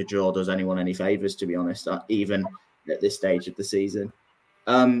don't think a draw does anyone any favours, to be honest, even at this stage of the season.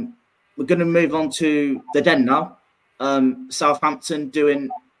 We're going to move on to the Den now. Southampton doing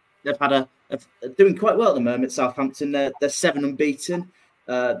quite well at the moment. Southampton, they're 7 unbeaten.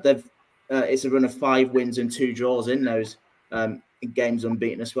 It's a run of 5 wins and 2 draws in those games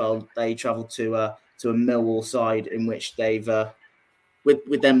unbeaten as well. They travelled to a Millwall side in which they've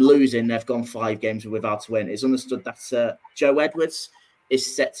with them losing, they've gone 5 games without a win. It's understood that Joe Edwards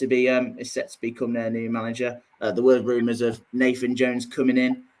is set to become their new manager. There were rumours of Nathan Jones coming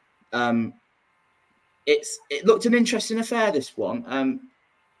in. It looked an interesting affair, this one.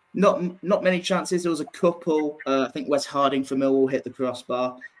 Not many chances. There was a couple. I think Wes Harding for Millwall hit the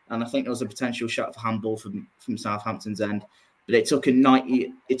crossbar, and I think there was a potential shot for handball from Southampton's end. But it took a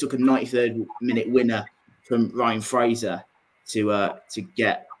 93rd minute winner from Ryan Fraser to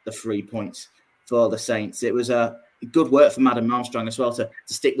get the 3 points for the Saints. It was a good work from Adam Armstrong as well to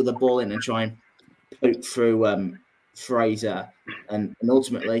stick with the ball in and try and poke through Fraser, and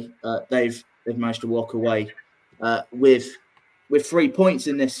ultimately they've managed to walk away with 3 points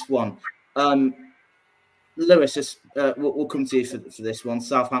in this one. Lewis, we'll come to you for this one.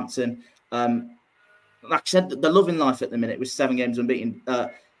 Southampton, Like I said, they're loving life at the minute with 7 games unbeaten.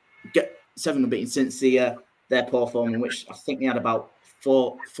 7 unbeaten since their poor form, in which I think they had about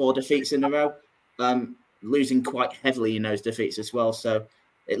four defeats in a row, losing quite heavily in those defeats as well. So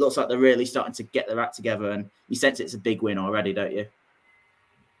it looks like they're really starting to get their act together, and you sense it's a big win already, don't you?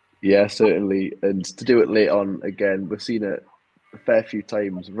 Yeah, certainly. And to do it late on again, we've seen it a fair few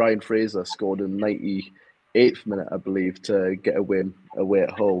times. Ryan Fraser scored in the 98th minute, I believe, to get a win away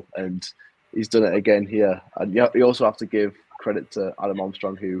at Hull, and he's done it again here. And you also have to give credit to Adam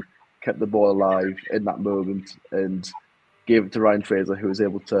Armstrong, who kept the ball alive in that moment and gave it to Ryan Fraser, who was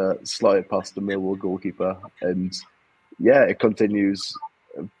able to slide it past the Millwall goalkeeper. And yeah, it continues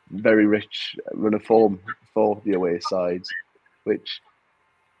a very rich run of form for the away side, which,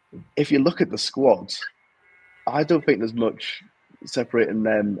 if you look at the squad, I don't think there's much separating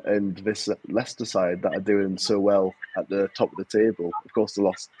them and this Leicester side that are doing so well at the top of the table. Of course, they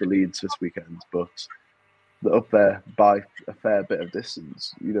lost the Leeds this weekend, but they're up there by a fair bit of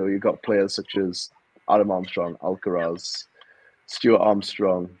distance. You know, you've got players such as Adam Armstrong, Alcaraz, Stuart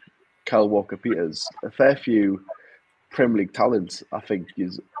Armstrong, Kyle Walker-Peters, a fair few Premier League talents, I think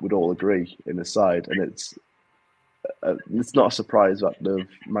would all agree in the side, and it's not a surprise that they've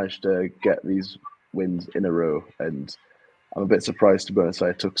managed to get these wins in a row, and I'm a bit surprised, to be honest,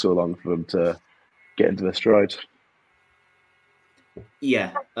 it took so long for them to get into their stride.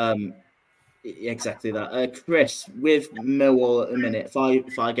 Yeah, exactly that. Chris, with Millwall at the minute,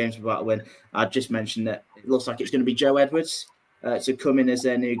 five games without a win, I just mentioned that it looks like it's going to be Joe Edwards to come in as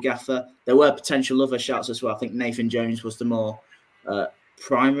their new gaffer. There were potential other shouts as well. I think Nathan Jones was the more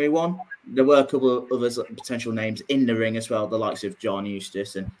primary one. There were a couple of other potential names in the ring as well, the likes of John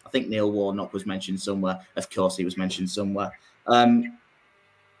Eustace, and I think Neil Warnock was mentioned somewhere. Of course, he was mentioned somewhere.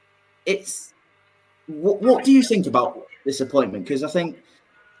 It's what do you think about this appointment? Because I think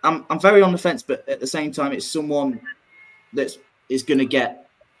I'm very on the fence, but at the same time, it's someone that is going to get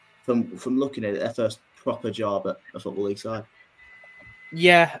from looking at it their first proper job at a Football League side.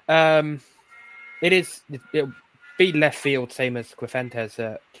 Yeah, it is. It'll be left field, same as Cifuentes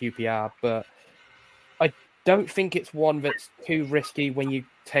at QPR, but I don't think it's one that's too risky when you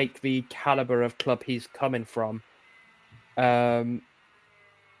take the caliber of club he's coming from. I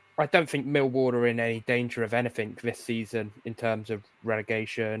don't think Millwall are in any danger of anything this season in terms of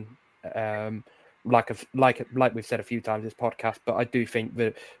relegation. Like we've said a few times this podcast, but I do think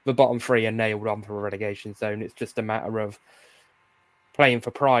that the bottom 3 are nailed on for a relegation zone. It's just a matter of playing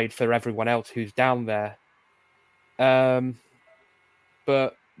for pride for everyone else who's down there. But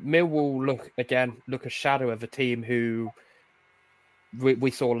Millwall look a shadow of a team who we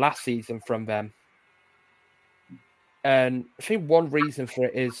saw last season from them. And I think one reason for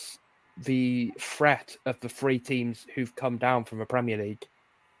it is the threat of the 3 teams who've come down from the Premier League.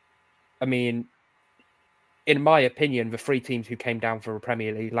 I mean, in my opinion, the 3 teams who came down from the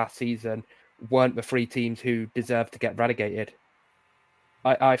Premier League last season weren't the 3 teams who deserved to get relegated.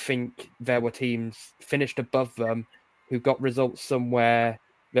 I think there were teams finished above them who got results somewhere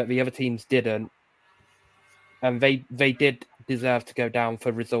that the other teams didn't. And they did deserve to go down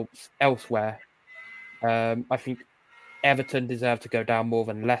for results elsewhere. I think Everton deserved to go down more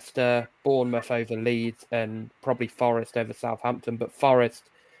than Leicester, Bournemouth over Leeds, and probably Forest over Southampton. But Forest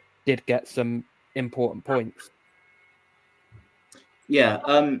did get some important points. Yeah,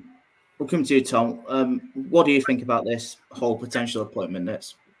 we'll come to you, Tom. What do you think about this whole potential appointment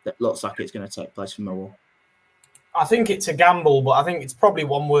that looks like it's going to take place for Millwall? I think it's a gamble, but I think it's probably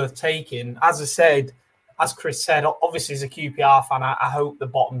one worth taking. As I said, as Chris said, obviously as a QPR fan, I hope the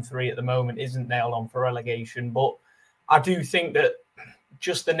bottom 3 at the moment isn't nailed on for relegation. But I do think that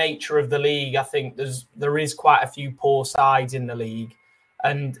just the nature of the league, I think there is quite a few poor sides in the league.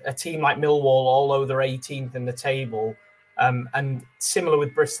 And a team like Millwall, although they're 18th in the table, and similar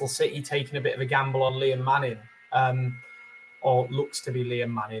with Bristol City taking a bit of a gamble on Liam Manning, or looks to be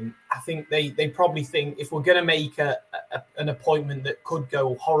Liam Manning, I think they probably think if we're going to make an appointment that could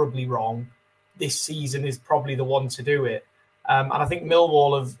go horribly wrong, this season is probably the one to do it. And I think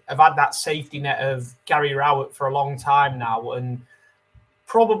Millwall have had that safety net of Gary Rowett for a long time now, and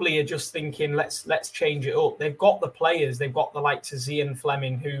probably are just thinking, let's change it up. They've got the players, they've got the likes of Zian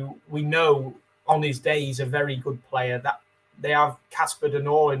Fleming, who we know on his day is a very good player. That they have Casper De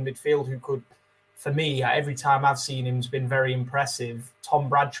Norre in midfield, who could, for me, every time I've seen him, has been very impressive. Tom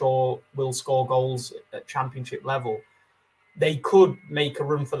Bradshaw will score goals at championship level. They could make a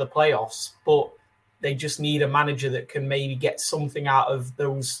run for the playoffs, but they just need a manager that can maybe get something out of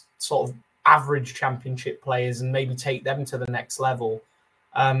those sort of average championship players and maybe take them to the next level.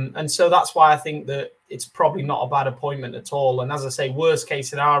 And so that's why I think that it's probably not a bad appointment at all. And as I say, worst case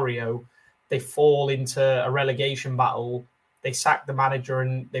scenario, they fall into a relegation battle, they sack the manager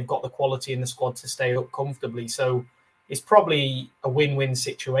and they've got the quality in the squad to stay up comfortably. So it's probably a win-win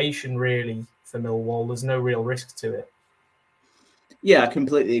situation, really, for Millwall. There's no real risk to it. Yeah, I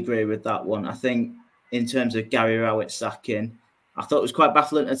completely agree with that one. I think in terms of Gary Rowett sacking, I thought it was quite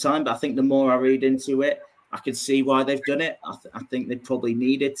baffling at the time, but I think the more I read into it, I could see why they've done it. I think they probably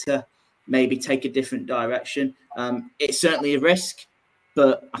needed to maybe take a different direction. It's certainly a risk,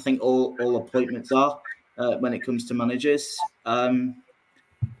 but I think all appointments are when it comes to managers. And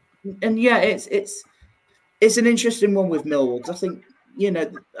yeah, it's an interesting one with Millwall, because I think,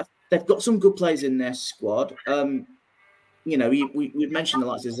 they've got some good players in their squad. We mentioned the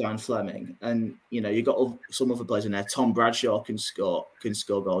likes of Zion Fleming, and you've got some other players in there. Tom Bradshaw can score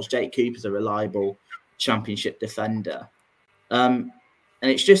goals. Jake Cooper's a reliable Championship defender, and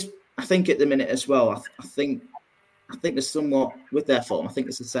it's just, I think at the minute as well, I think there's somewhat with their form. I think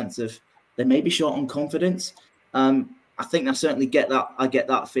there's a sense of they may be short on confidence. I think I certainly get that. I get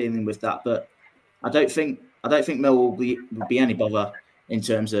that feeling with that, but I don't think Millwall will be any bother in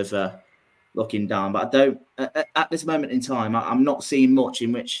terms of looking down. But I don't at this moment in time. I'm not seeing much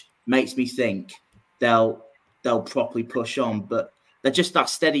in which makes me think they'll properly push on. But they're just that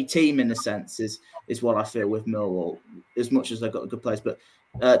steady team in a sense is what I feel with Millwall. As much as they've got good players, but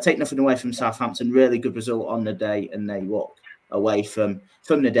take nothing away from Southampton. Really good result on the day, and they walk away from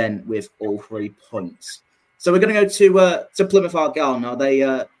the Den with all 3 points. So we're going to go to Plymouth Argyle now.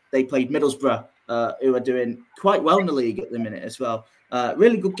 They played Middlesbrough, who are doing quite well in the league at the minute as well.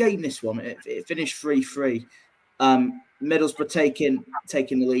 Really good game, this one. It finished 3-3. Middlesbrough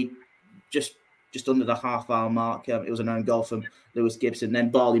taking the lead just under the half-hour mark. It was an own goal from Lewis Gibson. Then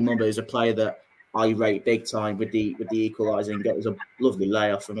Barley Mumba is a player that I rate big time with the equalising. It was a lovely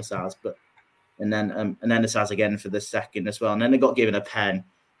layoff from Assaz, and then Assaz again for the second as well. And then they got given a pen,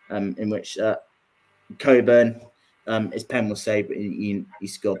 in which Coburn, his pen was saved, but he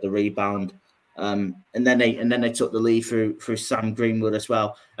scored the rebound. And then they took the lead through Sam Greenwood as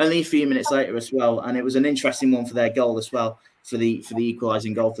well. Only a few minutes later as well, and it was an interesting one for their goal as well, for the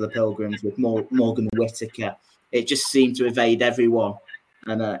equalising goal for the Pilgrims with Morgan Whittaker. It just seemed to evade everyone,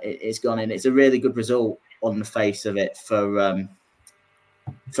 and it's gone in. It's a really good result on the face of it for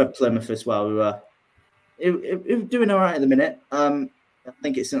Plymouth as well, who are doing all right at the minute. I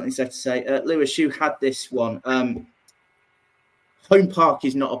think it's certainly safe to say. Lewis, you had this one. Home Park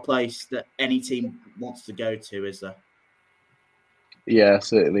is not a place that any team wants to go to, is there? Yeah,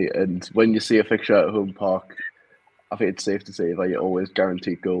 certainly. And when you see a fixture at Home Park, I think it's safe to say that you always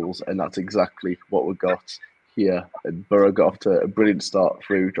guarantee goals, and that's exactly what we got here. And Borough got off to a brilliant start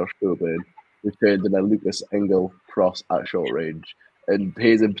through Josh Coburn, who turned in a Lucas Engel cross at short range. And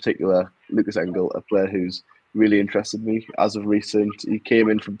here's in particular, Lucas Engel, a player who's really interested me as of recent. He came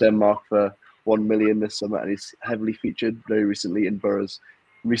in from Denmark for 1 million this summer, and he's heavily featured very recently in Borough's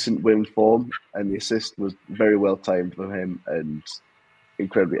recent win form, and the assist was very well timed for him and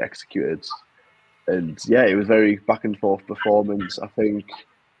incredibly executed. And yeah, it was very back and forth performance. I think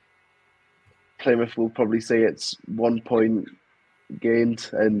Plymouth will probably say it's 1 point gained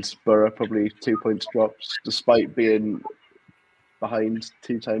and Borough probably 2 points dropped, despite being behind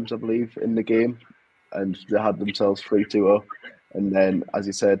 2 times, I believe, in the game, and they had themselves 3-2 up. And then, as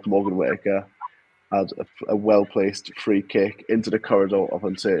you said, Morgan Whittaker had a well-placed free kick into the corridor of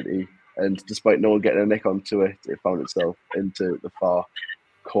uncertainty. And despite no one getting a nick onto it, it found itself into the far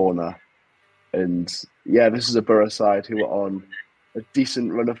corner. And yeah, this is a Borough side who are on a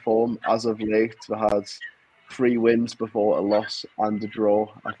decent run of form as of late. They had 3 wins before a loss and a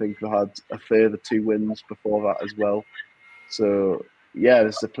draw. I think they had a further 2 wins before that as well. So yeah,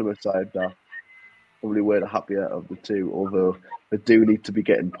 this is a Plymouth side that probably were the happier of the two, although they do need to be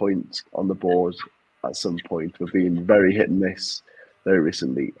getting points on the board at some point. We've been very hit and miss very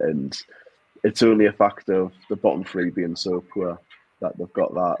recently, and it's only a fact of the bottom 3 being so poor that they've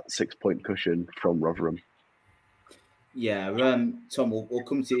got that 6-point cushion from Rotherham. Yeah, Tom, we'll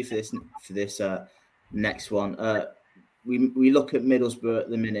come to you for this next one. We look at Middlesbrough at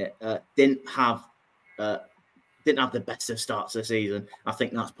the minute. Didn't have the best of starts of the season. I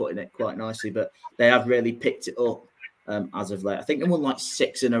think that's putting it quite nicely, but they have really picked it up as of late. I think they won like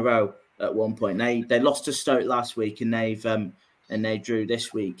 6 in a row at one point. They lost to Stoke last week, and they drew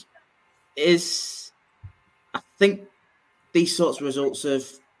this week. I think these sorts of results of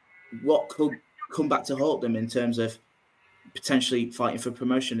what could come back to haunt them in terms of potentially fighting for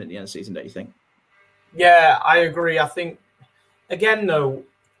promotion at the end of the season, don't you think? Yeah, I agree. I think, again, though,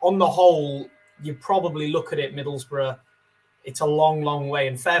 on the whole, you probably look at it, Middlesbrough, it's a long, long way.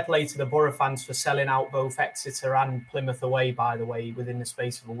 And fair play to the Borough fans for selling out both Exeter and Plymouth away, by the way, within the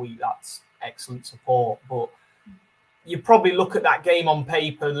space of a week. That's excellent support. But you probably look at that game on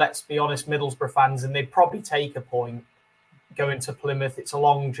paper, let's be honest, Middlesbrough fans, and they'd probably take a point going to Plymouth. It's a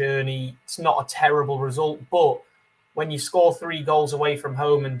long journey. It's not a terrible result, but when you score 3 goals away from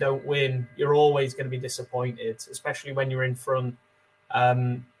home and don't win, you're always going to be disappointed, especially when you're in front.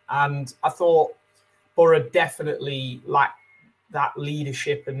 And I thought Borough definitely lacked that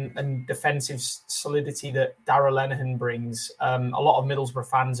leadership and defensive solidity that Darragh Lenihan brings. A lot of Middlesbrough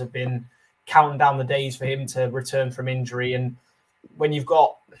fans have been counting down the days for him to return from injury. And when you've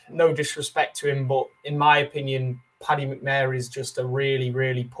got, no disrespect to him, but in my opinion, Paddy McNair is just a really,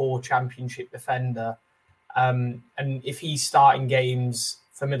 really poor Championship defender. And if he's starting games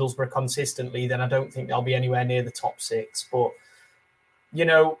for Middlesbrough consistently, then I don't think they'll be anywhere near the top 6. But, you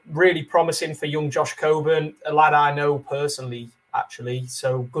know, really promising for young Josh Coburn, a lad I know personally, actually.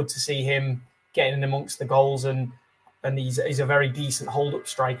 So good to see him getting in amongst the goals. And he's a very decent hold-up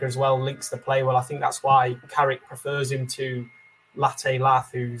striker as well, links the play well. I think that's why Carrick prefers him to Latte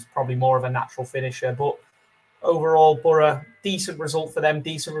Lath, who's probably more of a natural finisher. But overall, Borough, decent result for them,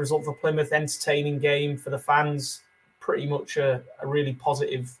 decent result for Plymouth, entertaining game for the fans. Pretty much a really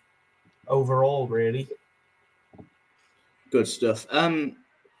positive overall, really. Good stuff.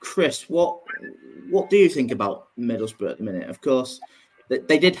 Chris, what do you think about Middlesbrough at the minute? Of course,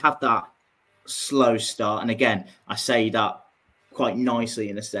 they did have that slow start, and again, I say that quite nicely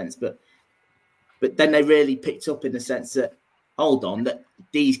in a sense, but then they really picked up in the sense that, hold on, that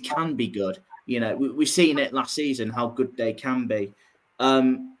these can be good. You know, we've seen it last season, how good they can be.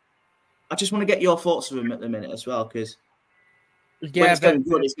 I just want to get your thoughts of them at the minute as well, because when it's going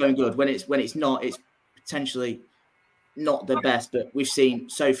good, it's going good. When it's not, it's potentially not the best. But we've seen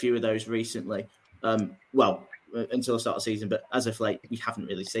so few of those recently. Well, until the start of the season, but as of late, we haven't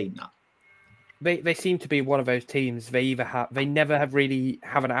really seen that. They seem to be one of those teams. They never really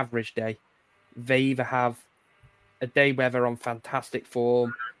have an average day. They either have a day where they're on fantastic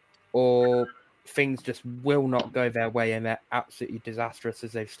form, or things just will not go their way and they're absolutely disastrous,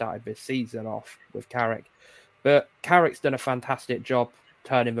 as they've started this season off with Carrick. But Carrick's done a fantastic job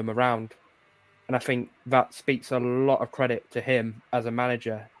turning them around. And I think that speaks a lot of credit to him as a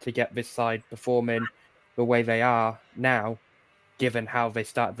manager to get this side performing the way they are now, given how they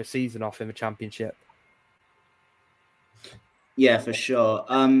started the season off in the Championship. Yeah, for sure.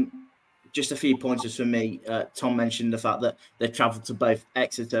 Just a few pointers from me. Tom mentioned the fact that they travelled to both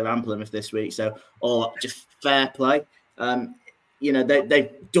Exeter and Plymouth this week, so all just fair play. You know,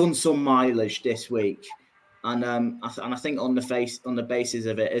 they've done some mileage this week, and I think on the basis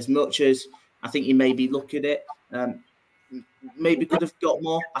of it, as much as I think you maybe look at it, maybe could have got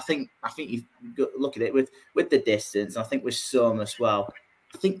more. I think you look at it with the distance. I think with some as well.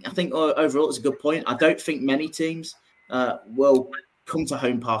 I think overall it's a good point. I don't think many teams will come to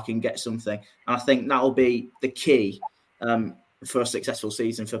Home Park and get something. And I think that will be the key for a successful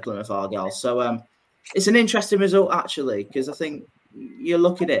season for Plymouth Argyle. So it's an interesting result, actually, because I think you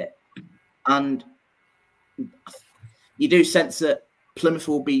look at it and you do sense that Plymouth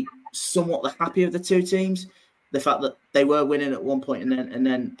will be somewhat the happier of the two teams. The fact that they were winning at one point and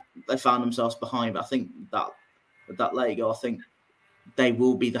then they found themselves behind. But I think that let it go. I think they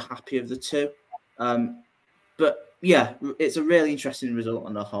will be the happier of the two. But yeah, it's a really interesting result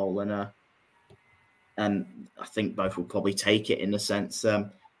on the whole, and I think both will probably take it in a sense,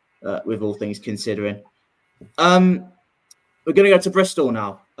 with all things considering. We're going to go to Bristol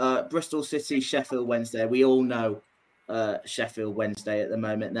now. Bristol City, Sheffield Wednesday. We all know Sheffield Wednesday at the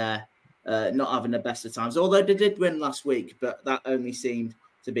moment. They're not having the best of times, although they did win last week, but that only seemed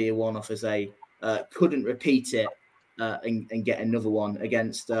to be a one-off, as they couldn't repeat it and get another one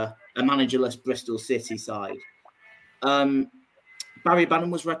against a managerless Bristol City side. Barry Bannon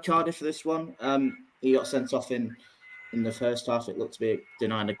was red carded for this one. He got sent off in the first half. It looked to be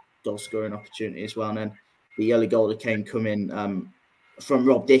denying a goal scoring opportunity as well. And then the early goal that came coming from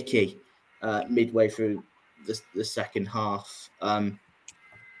Rob Dickie midway through the second half.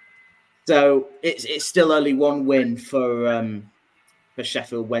 So it's still only one win for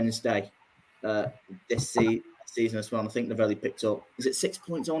Sheffield Wednesday this season as well. And I think they've only picked up, is it 6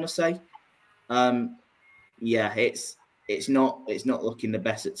 points, I want to say? Yeah, it's not looking the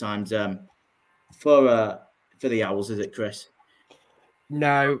best at times for the Owls, is it, Chris?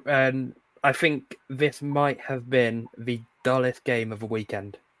 No, and I think this might have been the dullest game of the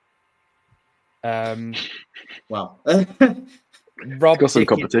weekend. Well, Rob got some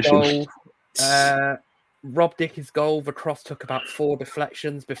competition. Rob Dickie's goal, the cross took about 4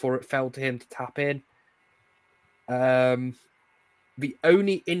 deflections before it fell to him to tap in. The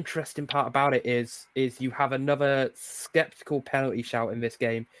only interesting part about it is you have another skeptical penalty shout in this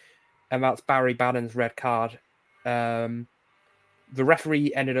game. and that's Barry Bannon's red card. The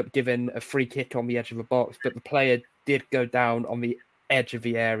referee ended up giving a free kick on the edge of the box, but the player did go down on the edge of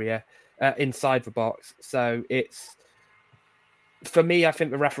the area, inside the box. So it's, for me, I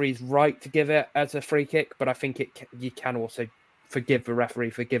think the referee's right to give it as a free kick, but I think you can also forgive the referee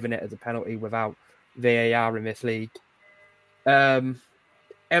for giving it as a penalty without VAR in this league.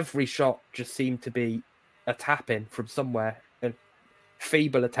 Every shot just seemed to be a tap-in from somewhere, a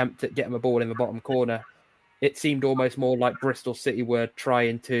feeble attempt at getting the ball in the bottom corner. It seemed almost more like Bristol City were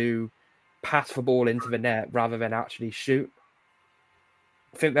trying to pass the ball into the net rather than actually shoot.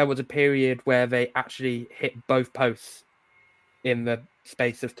 I think there was a period where they actually hit both posts in the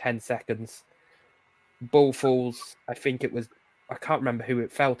space of 10 seconds. Ball falls, I think it was, I can't remember who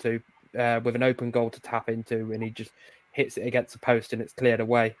it fell to, with an open goal to tap into, and he just hits it against the post and it's cleared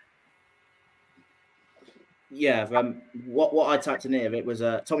away. Yeah, what I typed in here, it was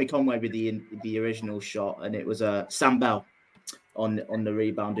Tommy Conway with the original shot, and it was Sam Bell on the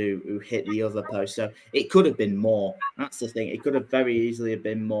rebound who hit the other post. So it could have been more. That's the thing. It could have very easily have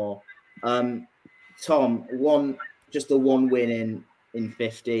been more. Tom, just a one win in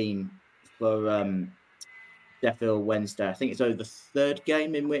 15 for Sheffield Wednesday. I think it's over the third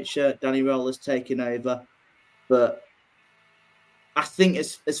game in which Danny Röhl has taken over, but I think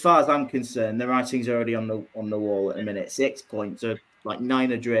as far as I'm concerned, the writing's already on the wall at the minute. 6 points, are like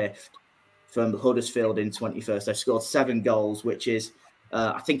 9 adrift from Huddersfield in 21st. They've scored 7 goals, which is,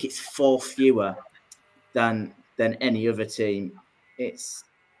 I think it's 4 fewer than any other team. It's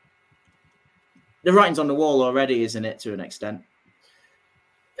the writing's on the wall already, isn't it, to an extent?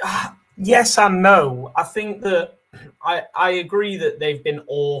 Yes and no. I think that I agree that they've been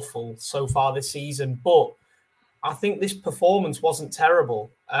awful so far this season, but I think this performance wasn't terrible.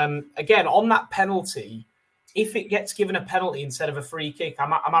 Again, on that penalty, if it gets given a penalty instead of a free kick,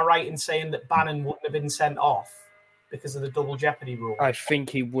 am I right in saying that Bannon wouldn't have been sent off because of the double jeopardy rule? I think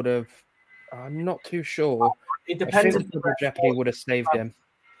he would have. I'm not too sure. It depends. I think double jeopardy would have saved him.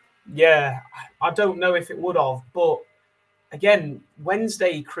 Yeah, I don't know if it would have, but again,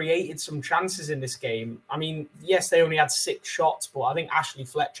 Wednesday created some chances in this game. I mean, yes, they only had 6 shots, but I think Ashley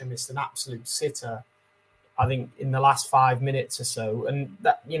Fletcher missed an absolute sitter, I think, in the last 5 minutes or so. And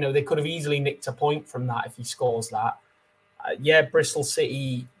that, they could have easily nicked a point from that if he scores that. Bristol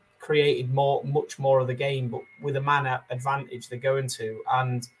City created much more of the game, but with a man advantage they're going to.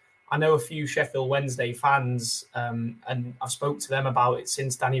 And I know a few Sheffield Wednesday fans, and I've spoke to them about it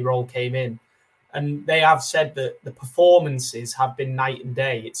since Danny Röhl came in. And they have said that the performances have been night and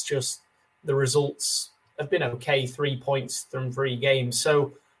day. It's just the results have been okay, 3 points from 3 games.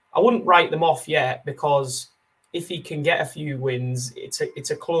 So I wouldn't write them off yet, because if he can get a few wins, it's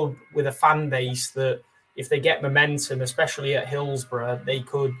a club with a fan base that if they get momentum, especially at Hillsborough, they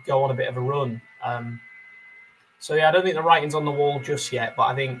could go on a bit of a run. I don't think the writing's on the wall just yet, but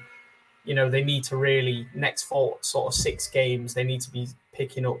I think, they need to really, next 6 games, they need to be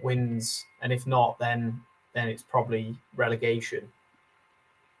picking up wins. And if not, then it's probably relegation.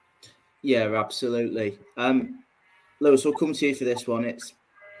 Yeah, absolutely. Lewis, we'll come to you for this one. It's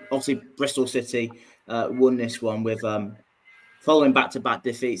obviously Bristol City won this one with following back-to-back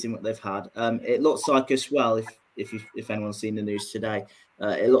defeats in what they've had. It looks like as well, if anyone's seen the news today,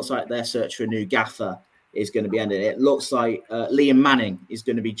 it looks like their search for a new gaffer is going to be ended. It looks like Liam Manning is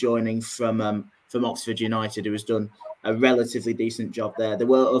going to be joining from Oxford United, who has done a relatively decent job there. There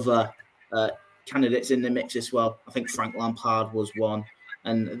were other candidates in the mix as well. I think Frank Lampard was one,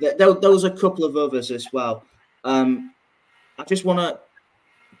 and there was a couple of others as well. I just want to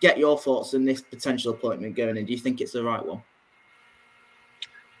get your thoughts on this potential appointment going in. Do you think it's the right one?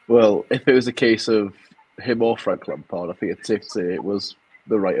 Well, if it was a case of him or Frank Lampard, I think it's safe to say it was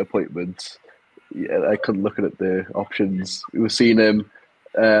the right appointment. Yeah, I couldn't look at the options. We've seen him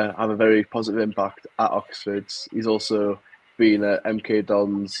have a very positive impact at Oxford. He's also been at MK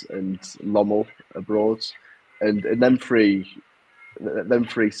Dons and Lommel abroad, and in them three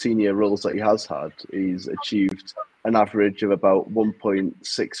senior roles that he has had, he's achieved an average of about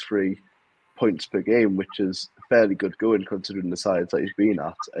 1.63 points per game, which is fairly good going considering the sides that he's been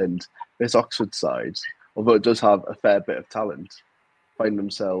at. And this Oxford side, although it does have a fair bit of talent, find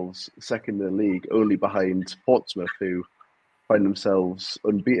themselves second in the league, only behind Portsmouth, who find themselves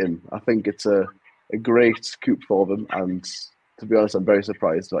unbeaten. I think it's a great coup for them, and to be honest, I'm very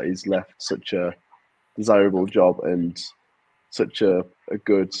surprised that he's left such a desirable job and such a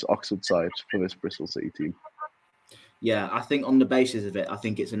good Oxford side for this Bristol City team. Yeah, I think on the basis of it, I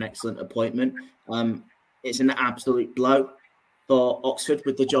think it's an excellent appointment. It's an absolute blow for Oxford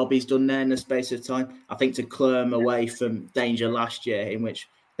with the job he's done there in the space of time. I think to clear him away from danger last year, in which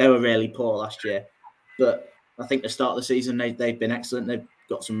they were really poor last year. But I think the start of the season, they've been excellent. They've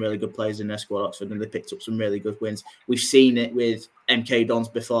got some really good players in their squad, Oxford, and they picked up some really good wins. We've seen it with MK Dons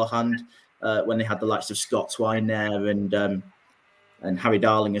beforehand, when they had the likes of Scott Twine there and Harry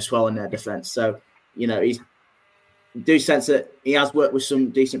Darling as well in their defence. So, he's do sense that he has worked with some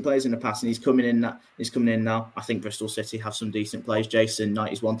decent players in the past, and he's coming in now. I think Bristol City have some decent players. Jason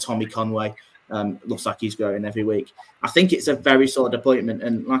Knight is one. Tommy Conway looks like he's growing every week. I think it's a very solid appointment,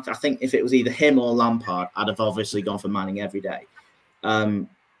 and I think if it was either him or Lampard, I'd have obviously gone for Manning every day.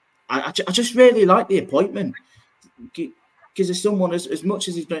 I just really like the appointment, because as someone as much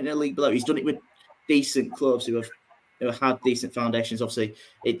as he's done it in the league below, he's done it with decent clubs who have had decent foundations. Obviously,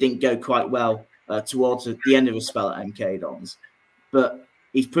 it didn't go quite well towards the end of his spell at MK Dons, but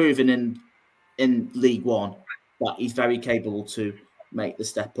he's proven in League One that he's very capable to make the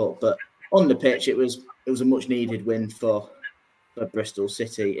step up. But on the pitch, it was a much needed win for Bristol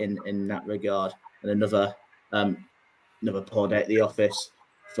City in that regard, and another poor day at the office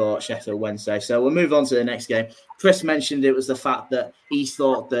for Sheffield Wednesday. So we'll move on to the next game. Chris mentioned it was the fact that he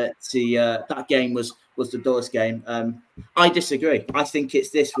thought that that game was the dullest game. I disagree. I think it's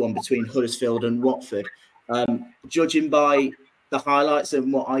this one between Huddersfield and Watford. Judging by the highlights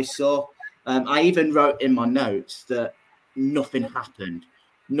and what I saw, I even wrote in my notes that nothing happened.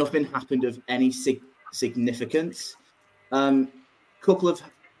 Nothing happened of any significance. Both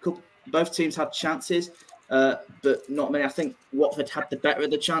teams had chances, but not many. I think Watford had the better of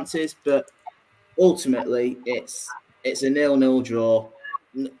the chances, but ultimately it's a 0-0 draw.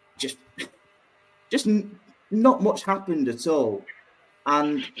 Just not much happened at all,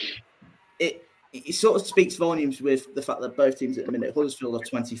 and it sort of speaks volumes with the fact that both teams at the minute, Huddersfield are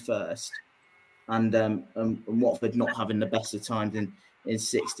 21st, and Watford not having the best of times in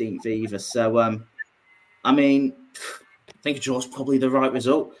 16th either. So, I think a draw is probably the right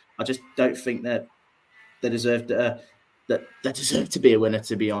result. I just don't think that they deserve to be a winner,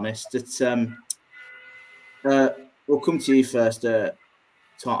 to be honest. We'll come to you first,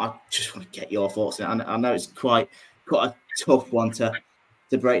 Tom. I just want to get your thoughts. I know it's quite a tough one to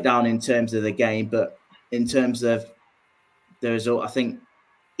break down in terms of the game, but in terms of the result, I think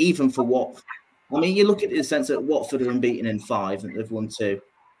even for Watford, you look at it in the sense that Watford are unbeaten in 5 and they've won 2,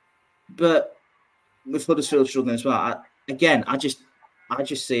 but with Huddersfield struggling as well, I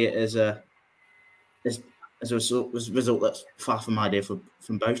just see it as a result that's far from ideal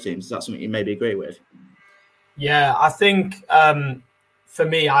from both teams. Is that something you maybe agree with? Yeah, I think for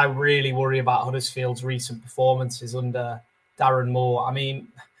me, I really worry about Huddersfield's recent performances under Darren Moore.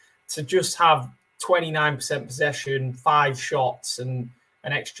 To just have 29% possession, 5 shots, and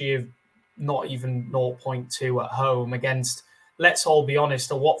an XG of not even 0.2 at home against, let's all be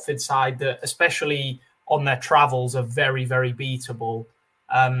honest, a Watford side that, especially on their travels, are very, very beatable.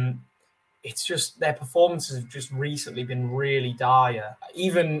 It's just their performances have just recently been really dire.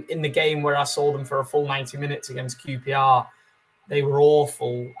 Even in the game where I saw them for a full 90 minutes against QPR, they were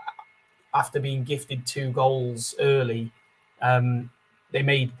awful after being gifted 2 goals early. They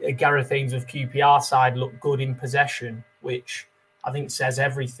made Gareth Ainsworth QPR side look good in possession, which I think says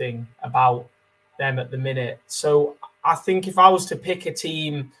everything about them at the minute. So I think if I was to pick a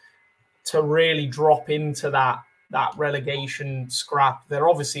team to really drop into that relegation scrap, they're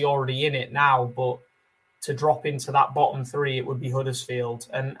obviously already in it now, but to drop into that bottom 3, it would be Huddersfield.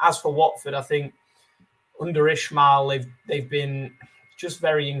 And as for Watford, I think under Ismail, they've been just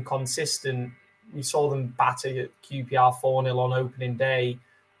very inconsistent. We saw them batter QPR 4-0 on opening day,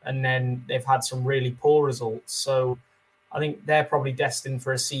 and then they've had some really poor results. So I think they're probably destined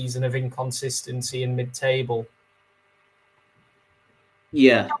for a season of inconsistency in mid-table.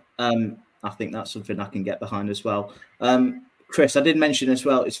 Yeah, I think that's something I can get behind as well. Chris, I did mention as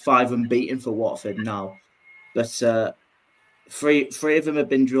well, it's 5 unbeaten for Watford now, but three of them have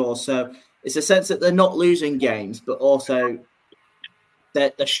been draws. So it's a sense that they're not losing games, but also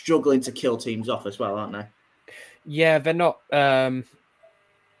they're struggling to kill teams off as well, aren't they? Yeah, they're not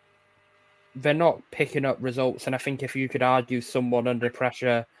picking up results, and I think if you could argue someone under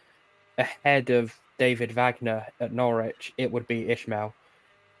pressure ahead of David Wagner at Norwich, it would be Ismail.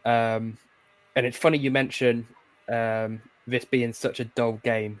 And it's funny you mention this being such a dull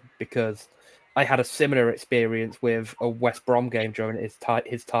game, because I had a similar experience with a West Brom game during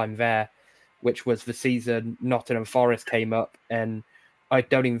his time there, which was the season Nottingham Forest came up, and I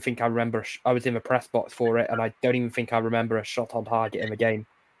don't even think I remember. I was in the press box for it, and I don't even think I remember a shot on target in the game.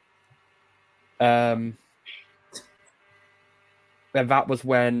 And that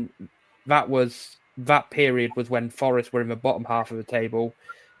period was when Forest were in the bottom half of the table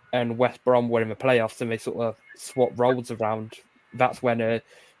and West Brom were in the playoffs, and they sort of swapped roles around. That's when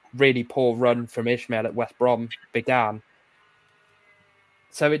really poor run from Ismail at West Brom began.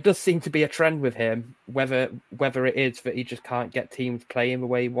 So it does seem to be a trend with him, whether it is that he just can't get teams playing the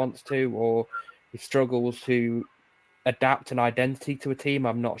way he wants to, or he struggles to adapt an identity to a team.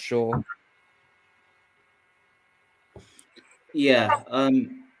 I'm not sure. Yeah,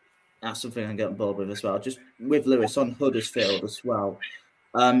 that's something I'm getting bored with as well. Just with Lewis on Huddersfield as well.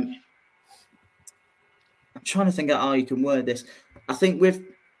 I'm trying to think out how you can word this. I think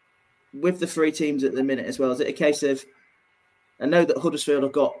with the three teams at the minute as well, is it a case of, I know that Huddersfield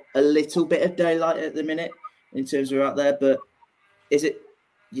have got a little bit of daylight at the minute in terms of out there, but is it,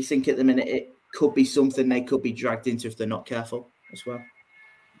 you think at the minute it could be something they could be dragged into if they're not careful as well?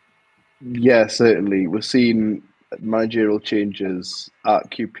 Yeah, certainly. We're seeing managerial changes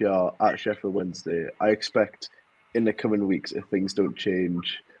at QPR, at Sheffield Wednesday. I expect in the coming weeks, if things don't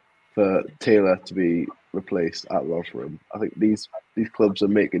change, for Taylor to be replaced at Rotherham. I think these clubs are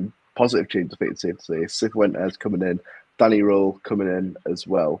making positive changes, I think it's safe to say. Cifuentes coming in, Danny Rowe coming in as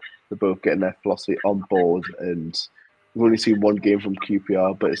well. They're both getting their philosophy on board, and we've only seen one game from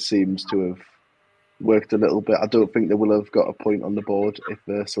QPR, but it seems to have worked a little bit. I don't think they will have got a point on the board if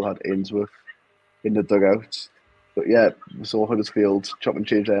they still had Ainsworth in the dugout. But yeah, we saw Huddersfield chop and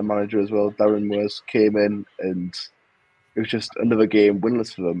change their manager as well. Darren Moores came in, and it was just another game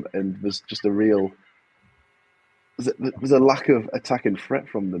winless for them, and there's just a real... There's a lack of attacking threat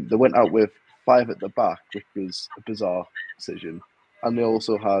from them. They went out with 5 at the back, which was a bizarre decision. And they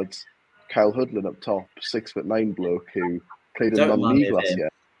also had Kyle Hudlin up top, 6'9" bloke who played in non-league last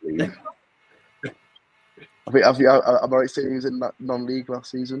year. Am I right saying he was in that non-league last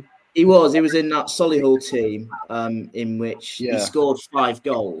season? He was in that Solihull team in which he scored 5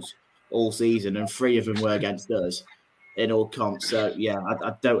 goals all season, and 3 of them were against us in all comps. So yeah,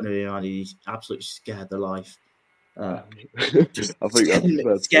 I don't know him. He's absolutely scared the life. Just I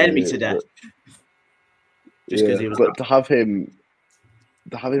think scared me to death. Just because he was. But to have him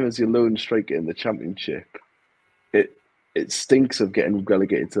as your lone striker in the Championship, it stinks of getting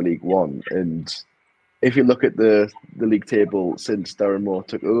relegated to League One. And if you look at the league table since Darren Moore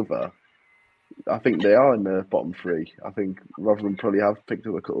took over, I think they are in the bottom 3. I think Rotherham probably have picked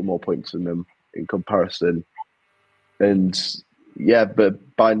up a couple more points than them in comparison. And yeah,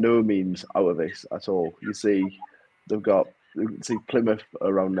 but by no means out of this at all. You see Plymouth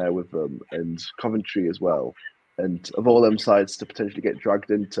around there with them, and Coventry as well. And of all them sides to potentially get dragged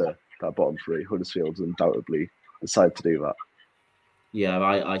into that bottom 3, Huddersfield's undoubtedly the side to do that. Yeah,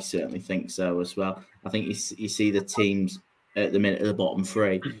 I certainly think so as well. I think you see the teams at the minute at the bottom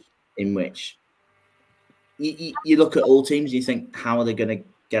 3 in which you look at all teams and you think, how are they going to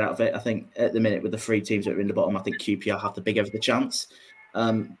get out of it? I think at the minute with the 3 teams that are in the bottom, I think QPR have the bigger of the chance.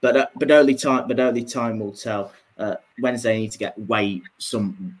 But early time will tell. Wednesday need to get way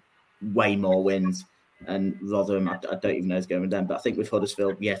more wins, and Rotherham, I don't even know who's going with them. But I think with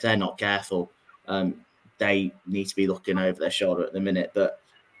Huddersfield, yeah, if they're not careful, they need to be looking over their shoulder at the minute. But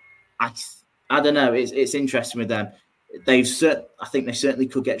I don't know. It's interesting with them. I think they certainly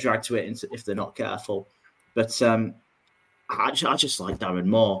could get dragged to it if they're not careful. But I just like Darren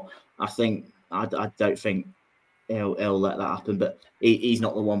Moore. I don't think he'll let that happen. But he's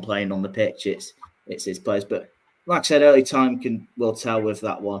not the one playing on the pitch. It's his players. But like I said, early time will tell with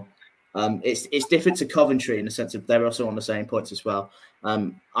that one. It's different to Coventry in the sense of they're also on the same points as well.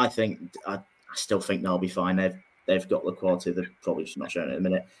 I still think they'll be fine. They've got the quality. They're probably just not showing it in a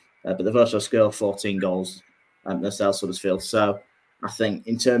minute. But they've also scored 14 goals themselves, Huddersfield. So I think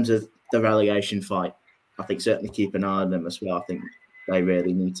in terms of the relegation fight, I think certainly keep an eye on them as well. I think they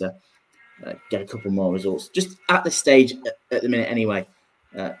really need to get a couple more results. Just at the stage at the minute anyway,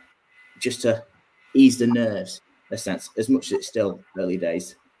 just to ease the nerves in a sense, as much as it's still early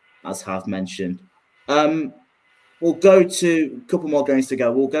days, as have mentioned. We'll go to a couple more games to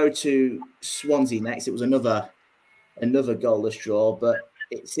go. We'll go to Swansea next. It was another goalless draw, but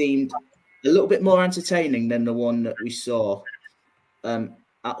it seemed a little bit more entertaining than the one that we saw at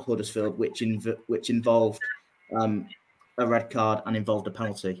Huddersfield, which involved a red card and involved a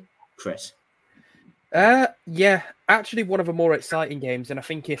penalty. Chris? Yeah, actually one of the more exciting games, and I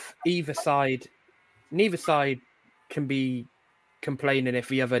think if neither side can be complaining if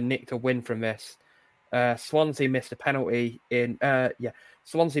the other nicked a win from this. Swansea missed a penalty in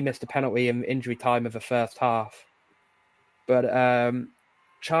injury time of the first half. But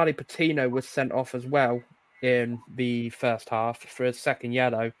Charlie Patino was sent off as well in the first half for his second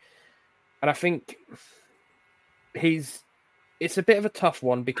yellow. And I think it's a bit of a tough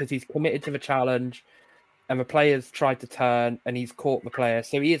one because he's committed to the challenge. and the player's tried to turn and he's caught the player.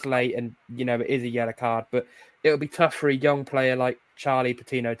 So he is late and, it is a yellow card, but it'll be tough for a young player like Charlie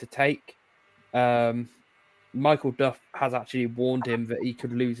Patino to take. Michael Duff has actually warned him that he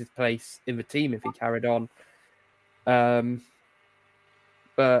could lose his place in the team if he carried on.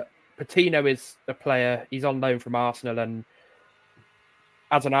 But Patino is a player, he's on loan from Arsenal, and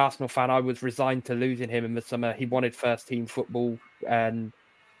as an Arsenal fan, I was resigned to losing him in the summer. He wanted first team football, and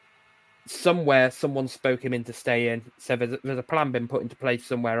somewhere someone spoke him into staying. So there's a plan been put into place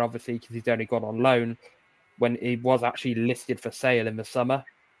somewhere, obviously, because he's only gone on loan when he was actually listed for sale in the summer.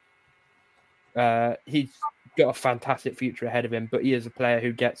 He's got a fantastic future ahead of him, but he is a player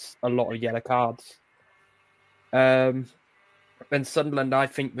who gets a lot of yellow cards. And Sunderland, I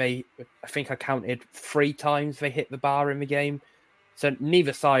think I counted 3 times they hit the bar in the game. So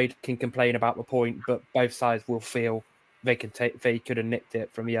neither side can complain about the point, but both sides will feel they could have nicked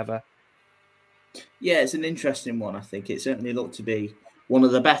it from the other. Yeah, it's an interesting one. I think it certainly looked to be one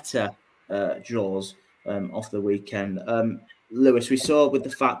of the better draws off the weekend. Lewis, we saw with the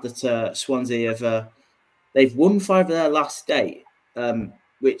fact that Swansea they've won 5 of their last 8,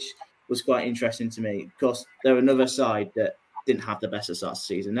 which was quite interesting to me. Of course, they're another side that didn't have the best of start of the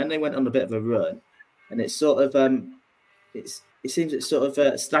season. Then they went on a bit of a run, and it's sort of it seems it's sort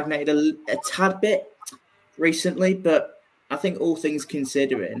of stagnated a tad bit recently. But I think all things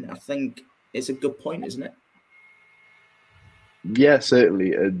considering, I think it's a good point, isn't it? Yeah,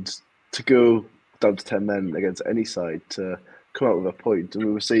 certainly. And to go down to 10 men against any side to come out with a point, and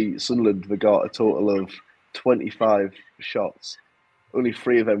we will see Sunderland, they got a total of 25 shots. Only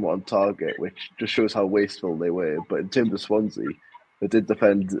 3 of them were on target, which just shows how wasteful they were. But in terms of Swansea, they did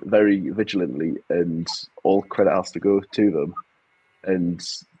defend very vigilantly, and all credit has to go to them. And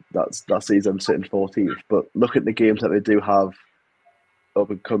that sees them sitting 14th. But look at the games that they do have up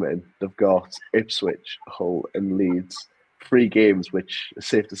and coming. They've got Ipswich, Hull, and Leeds. 3 games, which is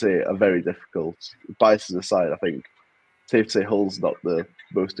safe to say are very difficult. Biases aside, I think safe to say Hull's not the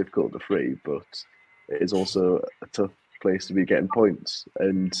most difficult of the 3, but it is also a tough place to be getting points.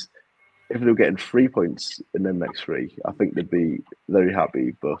 And if they were getting 3 points in the next 3, I think they'd be very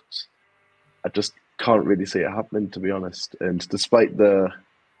happy. But I just can't really see it happening, to be honest. And despite the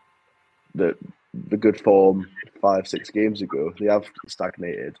good form 5-6 games ago, they have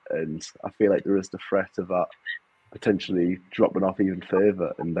stagnated, and I feel like there is the threat of that potentially dropping off even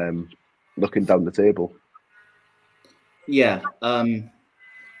further and then looking down the table. Yeah,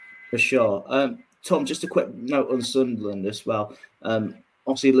 for sure. Tom, just a quick note on Sunderland as well.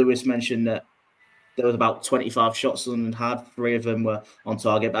 Obviously, Lewis mentioned that there was about 25 shots Sunderland had. 3 of them were on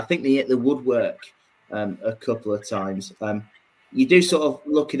target, but I think they hit the woodwork a couple of times. You do sort of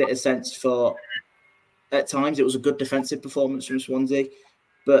look at it a sense for, at times, it was a good defensive performance from Swansea,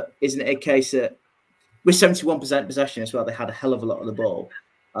 but isn't it a case that with 71% possession as well, they had a hell of a lot of the ball,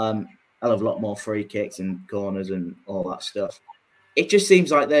 hell of a lot more free kicks and corners and all that stuff. It just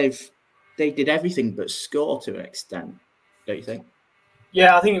seems like they did everything but score to an extent, don't you think?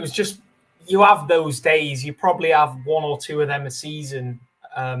 Yeah, I think it was just, you have those days. You probably have 1 or 2 of them a season.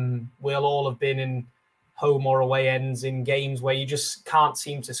 We'll all have been in home or away ends in games where you just can't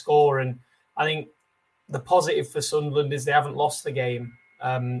seem to score. And I think the positive for Sunderland is they haven't lost the game.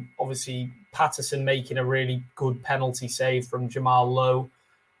 Obviously, Patterson making a really good penalty save from Jamal Lowe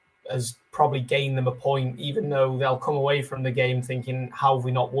has probably gained them a point, even though they'll come away from the game thinking, how have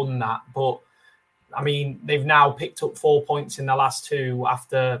we not won that? But, I mean, they've now picked up 4 points in the last 2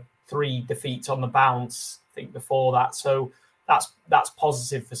 after 3 defeats on the bounce, I think, before that. So that's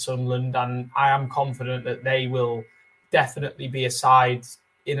positive for Sunderland, and I am confident that they will definitely be a side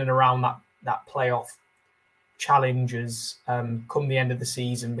in and around that playoff challenges come the end of the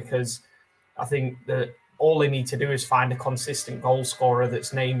season, because I think that all they need to do is find a consistent goal scorer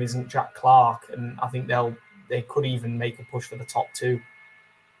that's name isn't Jack Clarke, and I think they could even make a push for the top 2.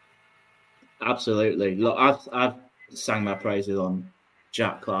 Absolutely. Look, I've sang my praises on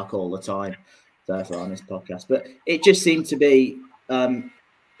Jack Clarke all the time, therefore on this podcast, but it just seemed to be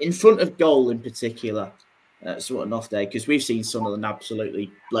in front of goal in particular, sort of an off day, because we've seen Sunderland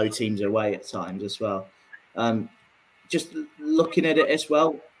absolutely blow teams away at times as well. Just looking at it as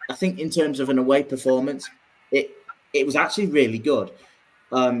well, I think in terms of an away performance, it was actually really good.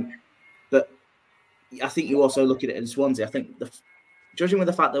 But I think you also look at it in Swansea. I think judging with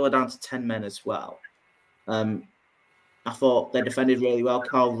the fact they were down to 10 men as well, I thought they defended really well.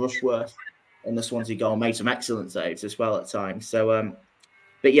 Carl Rushworth in the Swansea goal made some excellent saves as well at times. So,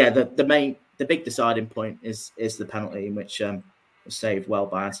 but yeah, the big deciding point is the penalty, in which was saved well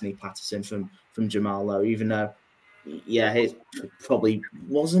by Anthony Patterson from Jamal Lowe, even though, yeah, it probably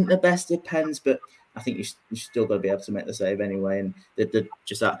wasn't the best of pens, but I think you still got to be able to make the save anyway. And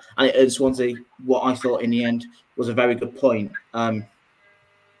just that. And at Swansea, what I thought in the end was a very good point.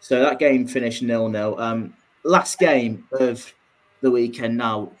 So that game finished 0-0. Last game of the weekend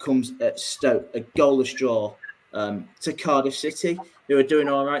now comes at Stoke, a goalless draw to Cardiff City, who are doing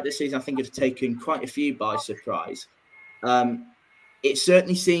all right this season. I think have taken quite a few by surprise. It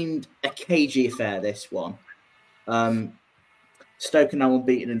certainly seemed a cagey affair, this one. Stoke are now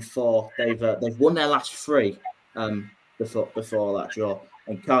unbeaten in 4. They've won their last 3 before that draw,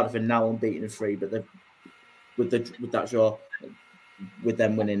 and Cardiff are now unbeaten in 3. But with that draw, with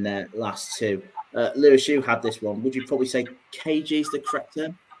them winning their last 2, Lewis, you had this one. Would you probably say cagey is the correct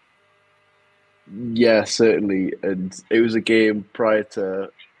term? Yeah, certainly. And it was a game prior to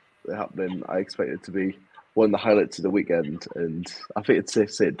it happening. I expected it to be one of the highlights of the weekend, and I think it's safe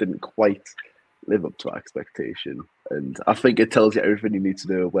to say it didn't quite live up to our expectation. And I think it tells you everything you need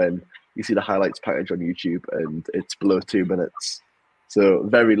to know when you see the highlights package on YouTube and it's below 2 minutes. So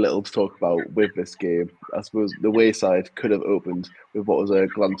very little to talk about with this game. I suppose the Wayside could have opened with what was a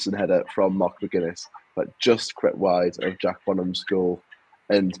glancing header from Mark McGuinness, but just crept wide of Jack Bonham's goal.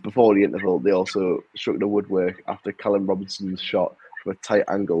 And before the interval, they also struck the woodwork after Callum Robinson's shot from a tight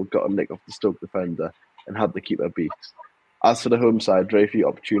angle got a nick off the Stoke defender and had the keeper beat. As for the home side, very few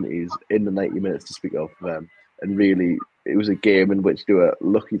opportunities in the 90 minutes to speak of for them. And really, it was a game in which they were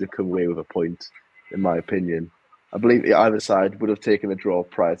lucky to come away with a point, in my opinion. I believe either side would have taken a draw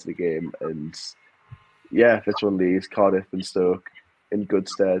prior to the game. And yeah, this one leaves Cardiff and Stoke in good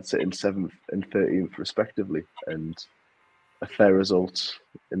stead, sitting 7th and 13th respectively. And a fair result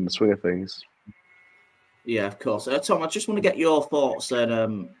in the swing of things. Yeah, of course. Tom, I just want to get your thoughts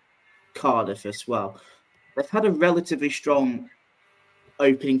on Cardiff as well. They've had a relatively strong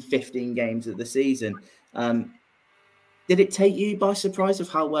opening 15 games of the season. Did it take you by surprise of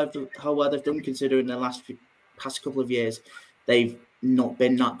how well they've done, considering the past couple of years they've not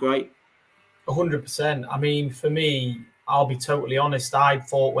been that great? 100%. I mean, for me, I'll be totally honest. I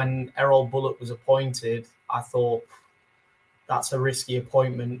thought when Errol Bullock was appointed, I thought that's a risky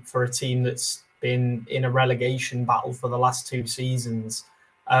appointment for a team that's been in a relegation battle for the last 2 seasons.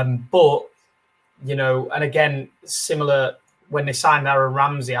 But, you know, and again, similar when they signed Aaron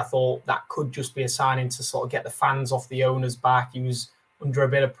Ramsey, I thought that could just be a signing to sort of get the fans off the owners back. He was under a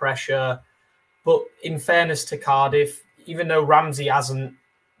bit of pressure. But in fairness to Cardiff, even though Ramsey hasn't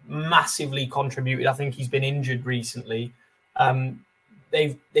massively contributed, I think he's been injured recently,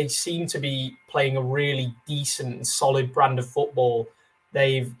 they seem to be playing a really decent and solid brand of football.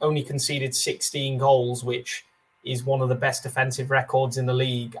 They've only conceded 16 goals, which is one of the best defensive records in the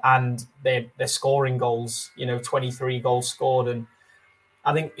league, and they're scoring goals, 23 goals scored. And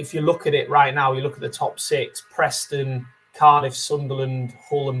I think if you look at it right now, you look at the top 6, Preston, Cardiff, Sunderland,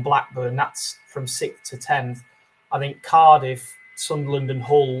 Hull and Blackburn, that's from 6th to 10th. I think Cardiff, Sunderland and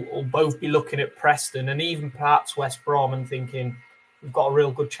Hull will both be looking at Preston and even perhaps West Brom and thinking we've got a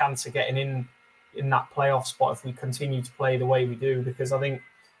real good chance of getting in that playoff spot if we continue to play the way we do, because I think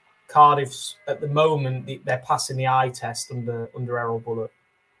Cardiff's at the moment, they're passing the eye test under Errol Bullock.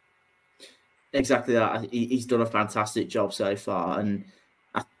 Exactly that. He's done a fantastic job so far, and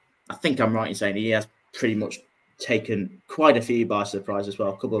I think I'm right in saying he has pretty much taken quite a few by surprise as well,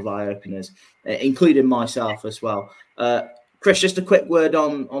 a couple of eye-openers, including myself as well. Chris, just a quick word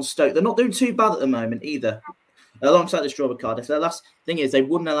on Stoke. They're not doing too bad at the moment either. Alongside this draw with Cardiff, their last thing is they've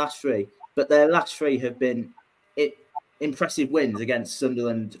won their last 3, but their last 3 have been impressive wins against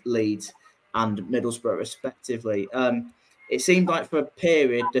Sunderland, Leeds and Middlesbrough, respectively. It seemed like for a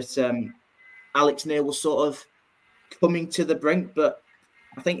period that Alex Neil was sort of coming to the brink, but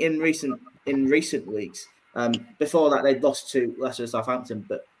I think in recent weeks, before that they'd lost to Leicester and Southampton,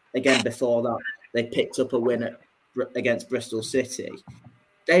 but again before that they picked up a win against Bristol City.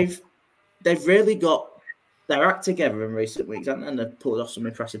 They've really got their act together in recent weeks, and they've pulled off some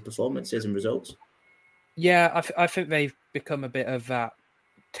impressive performances and results. Yeah, I think they've become a bit of that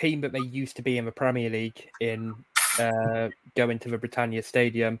team that they used to be in the Premier League in going to the Britannia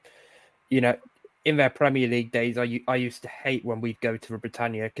Stadium. In their Premier League days, I used to hate when we'd go to the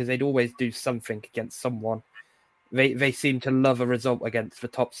Britannia because they'd always do something against someone. They seem to love a result against the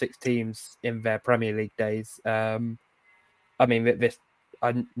top 6 teams in their Premier League days. I'm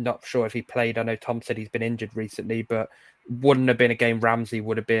not sure if he played. I know Tom said he's been injured recently, but wouldn't have been a game Ramsey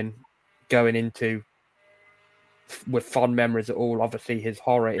would have been going into with fond memories at all. Obviously, his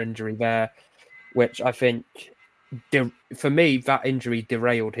horror injury there, which I think, for me, that injury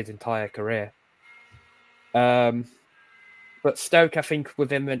derailed his entire career. But Stoke, I think,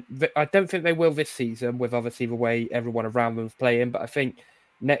 I don't think they will this season, with obviously the way everyone around them is playing, but I think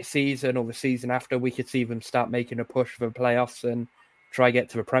next season or the season after, we could see them start making a push for the playoffs and try get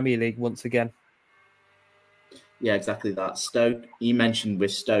to the Premier League once again. Yeah, exactly that. Stoke, you mentioned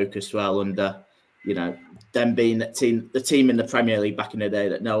with Stoke as well, under, them being the team in the Premier League back in the day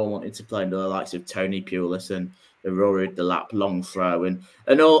that no one wanted to play under, the likes of Tony Pulis and the Rory de Lapp long throw and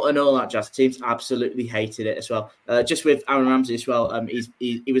all that jazz. Teams absolutely hated it as well. Just with Aaron Ramsey as well,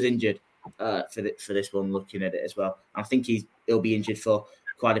 he was injured for this one, looking at it as well. I think he'll be injured for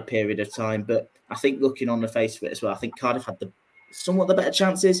quite a period of time, but I think looking on the face of it as well, I think Cardiff had somewhat the better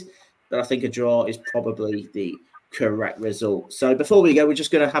chances, but I think a draw is probably the correct result. So before we go, we're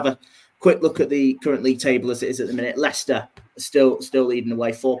just going to have a quick look at the current league table as it is at the minute. Leicester still leading the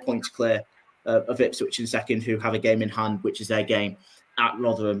way, 4 points clear of Ipswich in second, who have a game in hand, which is their game at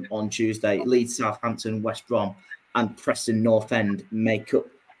Rotherham on Tuesday. Leeds, Southampton, West Brom and Preston North End make up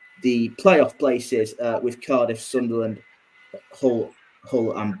the playoff places, with Cardiff, Sunderland, Hull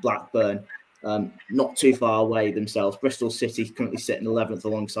and Blackburn not too far away themselves. Bristol City currently sitting 11th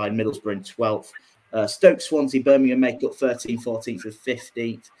alongside Middlesbrough in 12th. Stoke, Swansea, Birmingham make up 13th, 14th and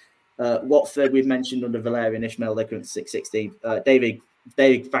 15th. Watford, we've mentioned under Valerian Ismail, they're currently 16th.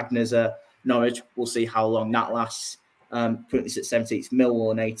 David Wagner's Norwich, we'll see how long that lasts. Currently sits 17th,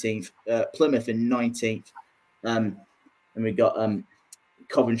 Millwall in 18th, Plymouth in 19th. And we've got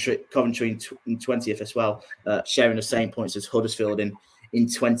Coventry in 20th as well, sharing the same points as Huddersfield in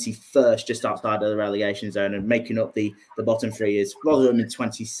 21st, just outside of the relegation zone, and making up the bottom three is Rotherham in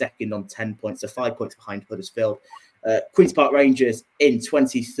 22nd on 10 points, so 5 points behind Huddersfield. Queen's Park Rangers in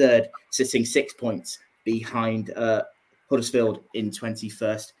 23rd, sitting 6 points behind Huddersfield in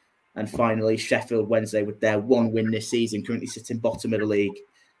 21st. And finally, Sheffield Wednesday, with their one win this season, currently sitting bottom of the league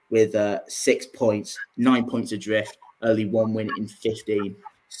with 6 points, 9 points adrift, only one win in 15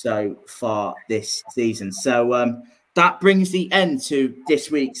 so far this season. So that brings the end to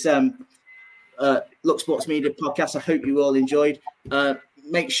this week's Look Sports Media podcast. I hope you all enjoyed.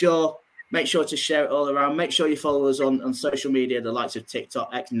 Make sure to share it all around. Make sure you follow us on social media, the likes of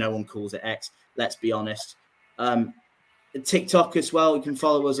TikTok, X. No one calls it X, let's be honest. TikTok as well, you can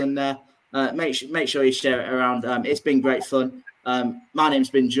follow us on there. Make sure you share it around. It's been great fun. My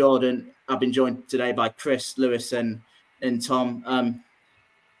name's been Jordan. I've been joined today by Chris, Lewis and Tom.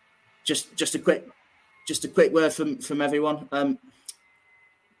 Just a quick word from everyone.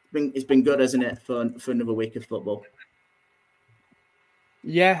 It's been good, hasn't it, for another week of football?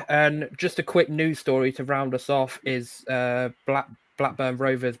 Yeah, and just a quick news story to round us off is Blackburn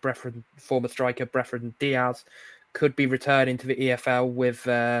Rovers' former striker Brethren Diaz could be returning to the EFL, with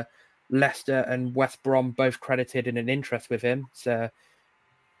Leicester and West Brom both credited in an interest with him. So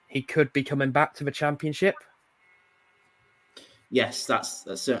he could be coming back to the Championship. Yes, that's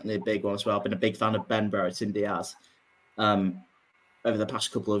certainly a big one as well. I've been a big fan of Ben Brereton Diaz over the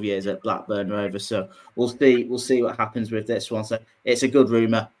past couple of years at Blackburn Rovers. So we'll see what happens with this one. So it's a good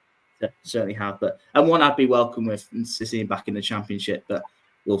rumour to certainly have, and one I'd be welcome with to see him back in the Championship. But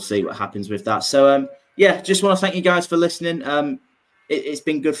we'll see what happens with that. So just want to thank you guys for listening. It's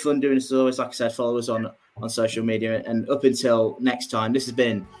been good fun doing this as always. Like I said, follow us on social media. And up until next time, this has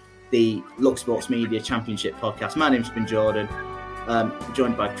been the Look Sports Media Championship podcast. My name's been Jordan,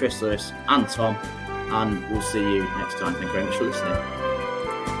 joined by Chris, Lewis and Tom. And we'll see you next time. Thank you very much for listening.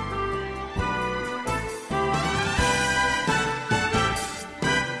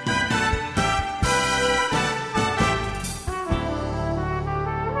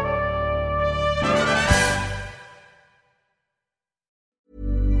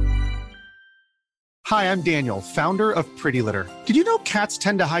 Hi, I'm Daniel, founder of Pretty Litter. Did you know cats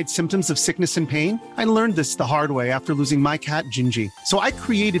tend to hide symptoms of sickness and pain? I learned this the hard way after losing my cat, Gingy. So I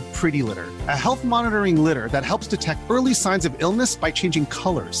created Pretty Litter, a health monitoring litter that helps detect early signs of illness by changing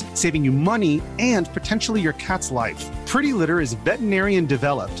colors, saving you money and potentially your cat's life. Pretty Litter is veterinarian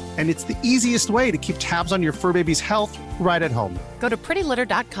developed, and it's the easiest way to keep tabs on your fur baby's health right at home. Go to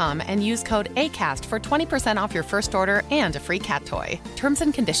prettylitter.com and use code ACAST for 20% off your first order and a free cat toy. Terms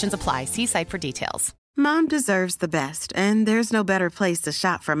and conditions apply. See site for details. Mom deserves the best, and there's no better place to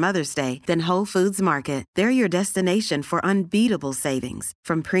shop for Mother's Day than Whole Foods Market. They're your destination for unbeatable savings,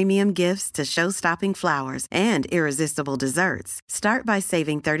 from premium gifts to show-stopping flowers and irresistible desserts. Start by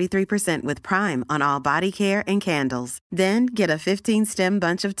saving 33% with Prime on all body care and candles. Then get a 15-stem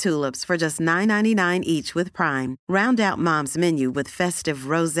bunch of tulips for just $9.99 each with Prime. Round out Mom's menu with festive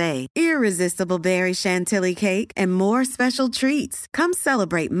rosé, irresistible berry chantilly cake, and more special treats. Come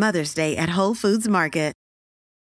celebrate Mother's Day at Whole Foods Market.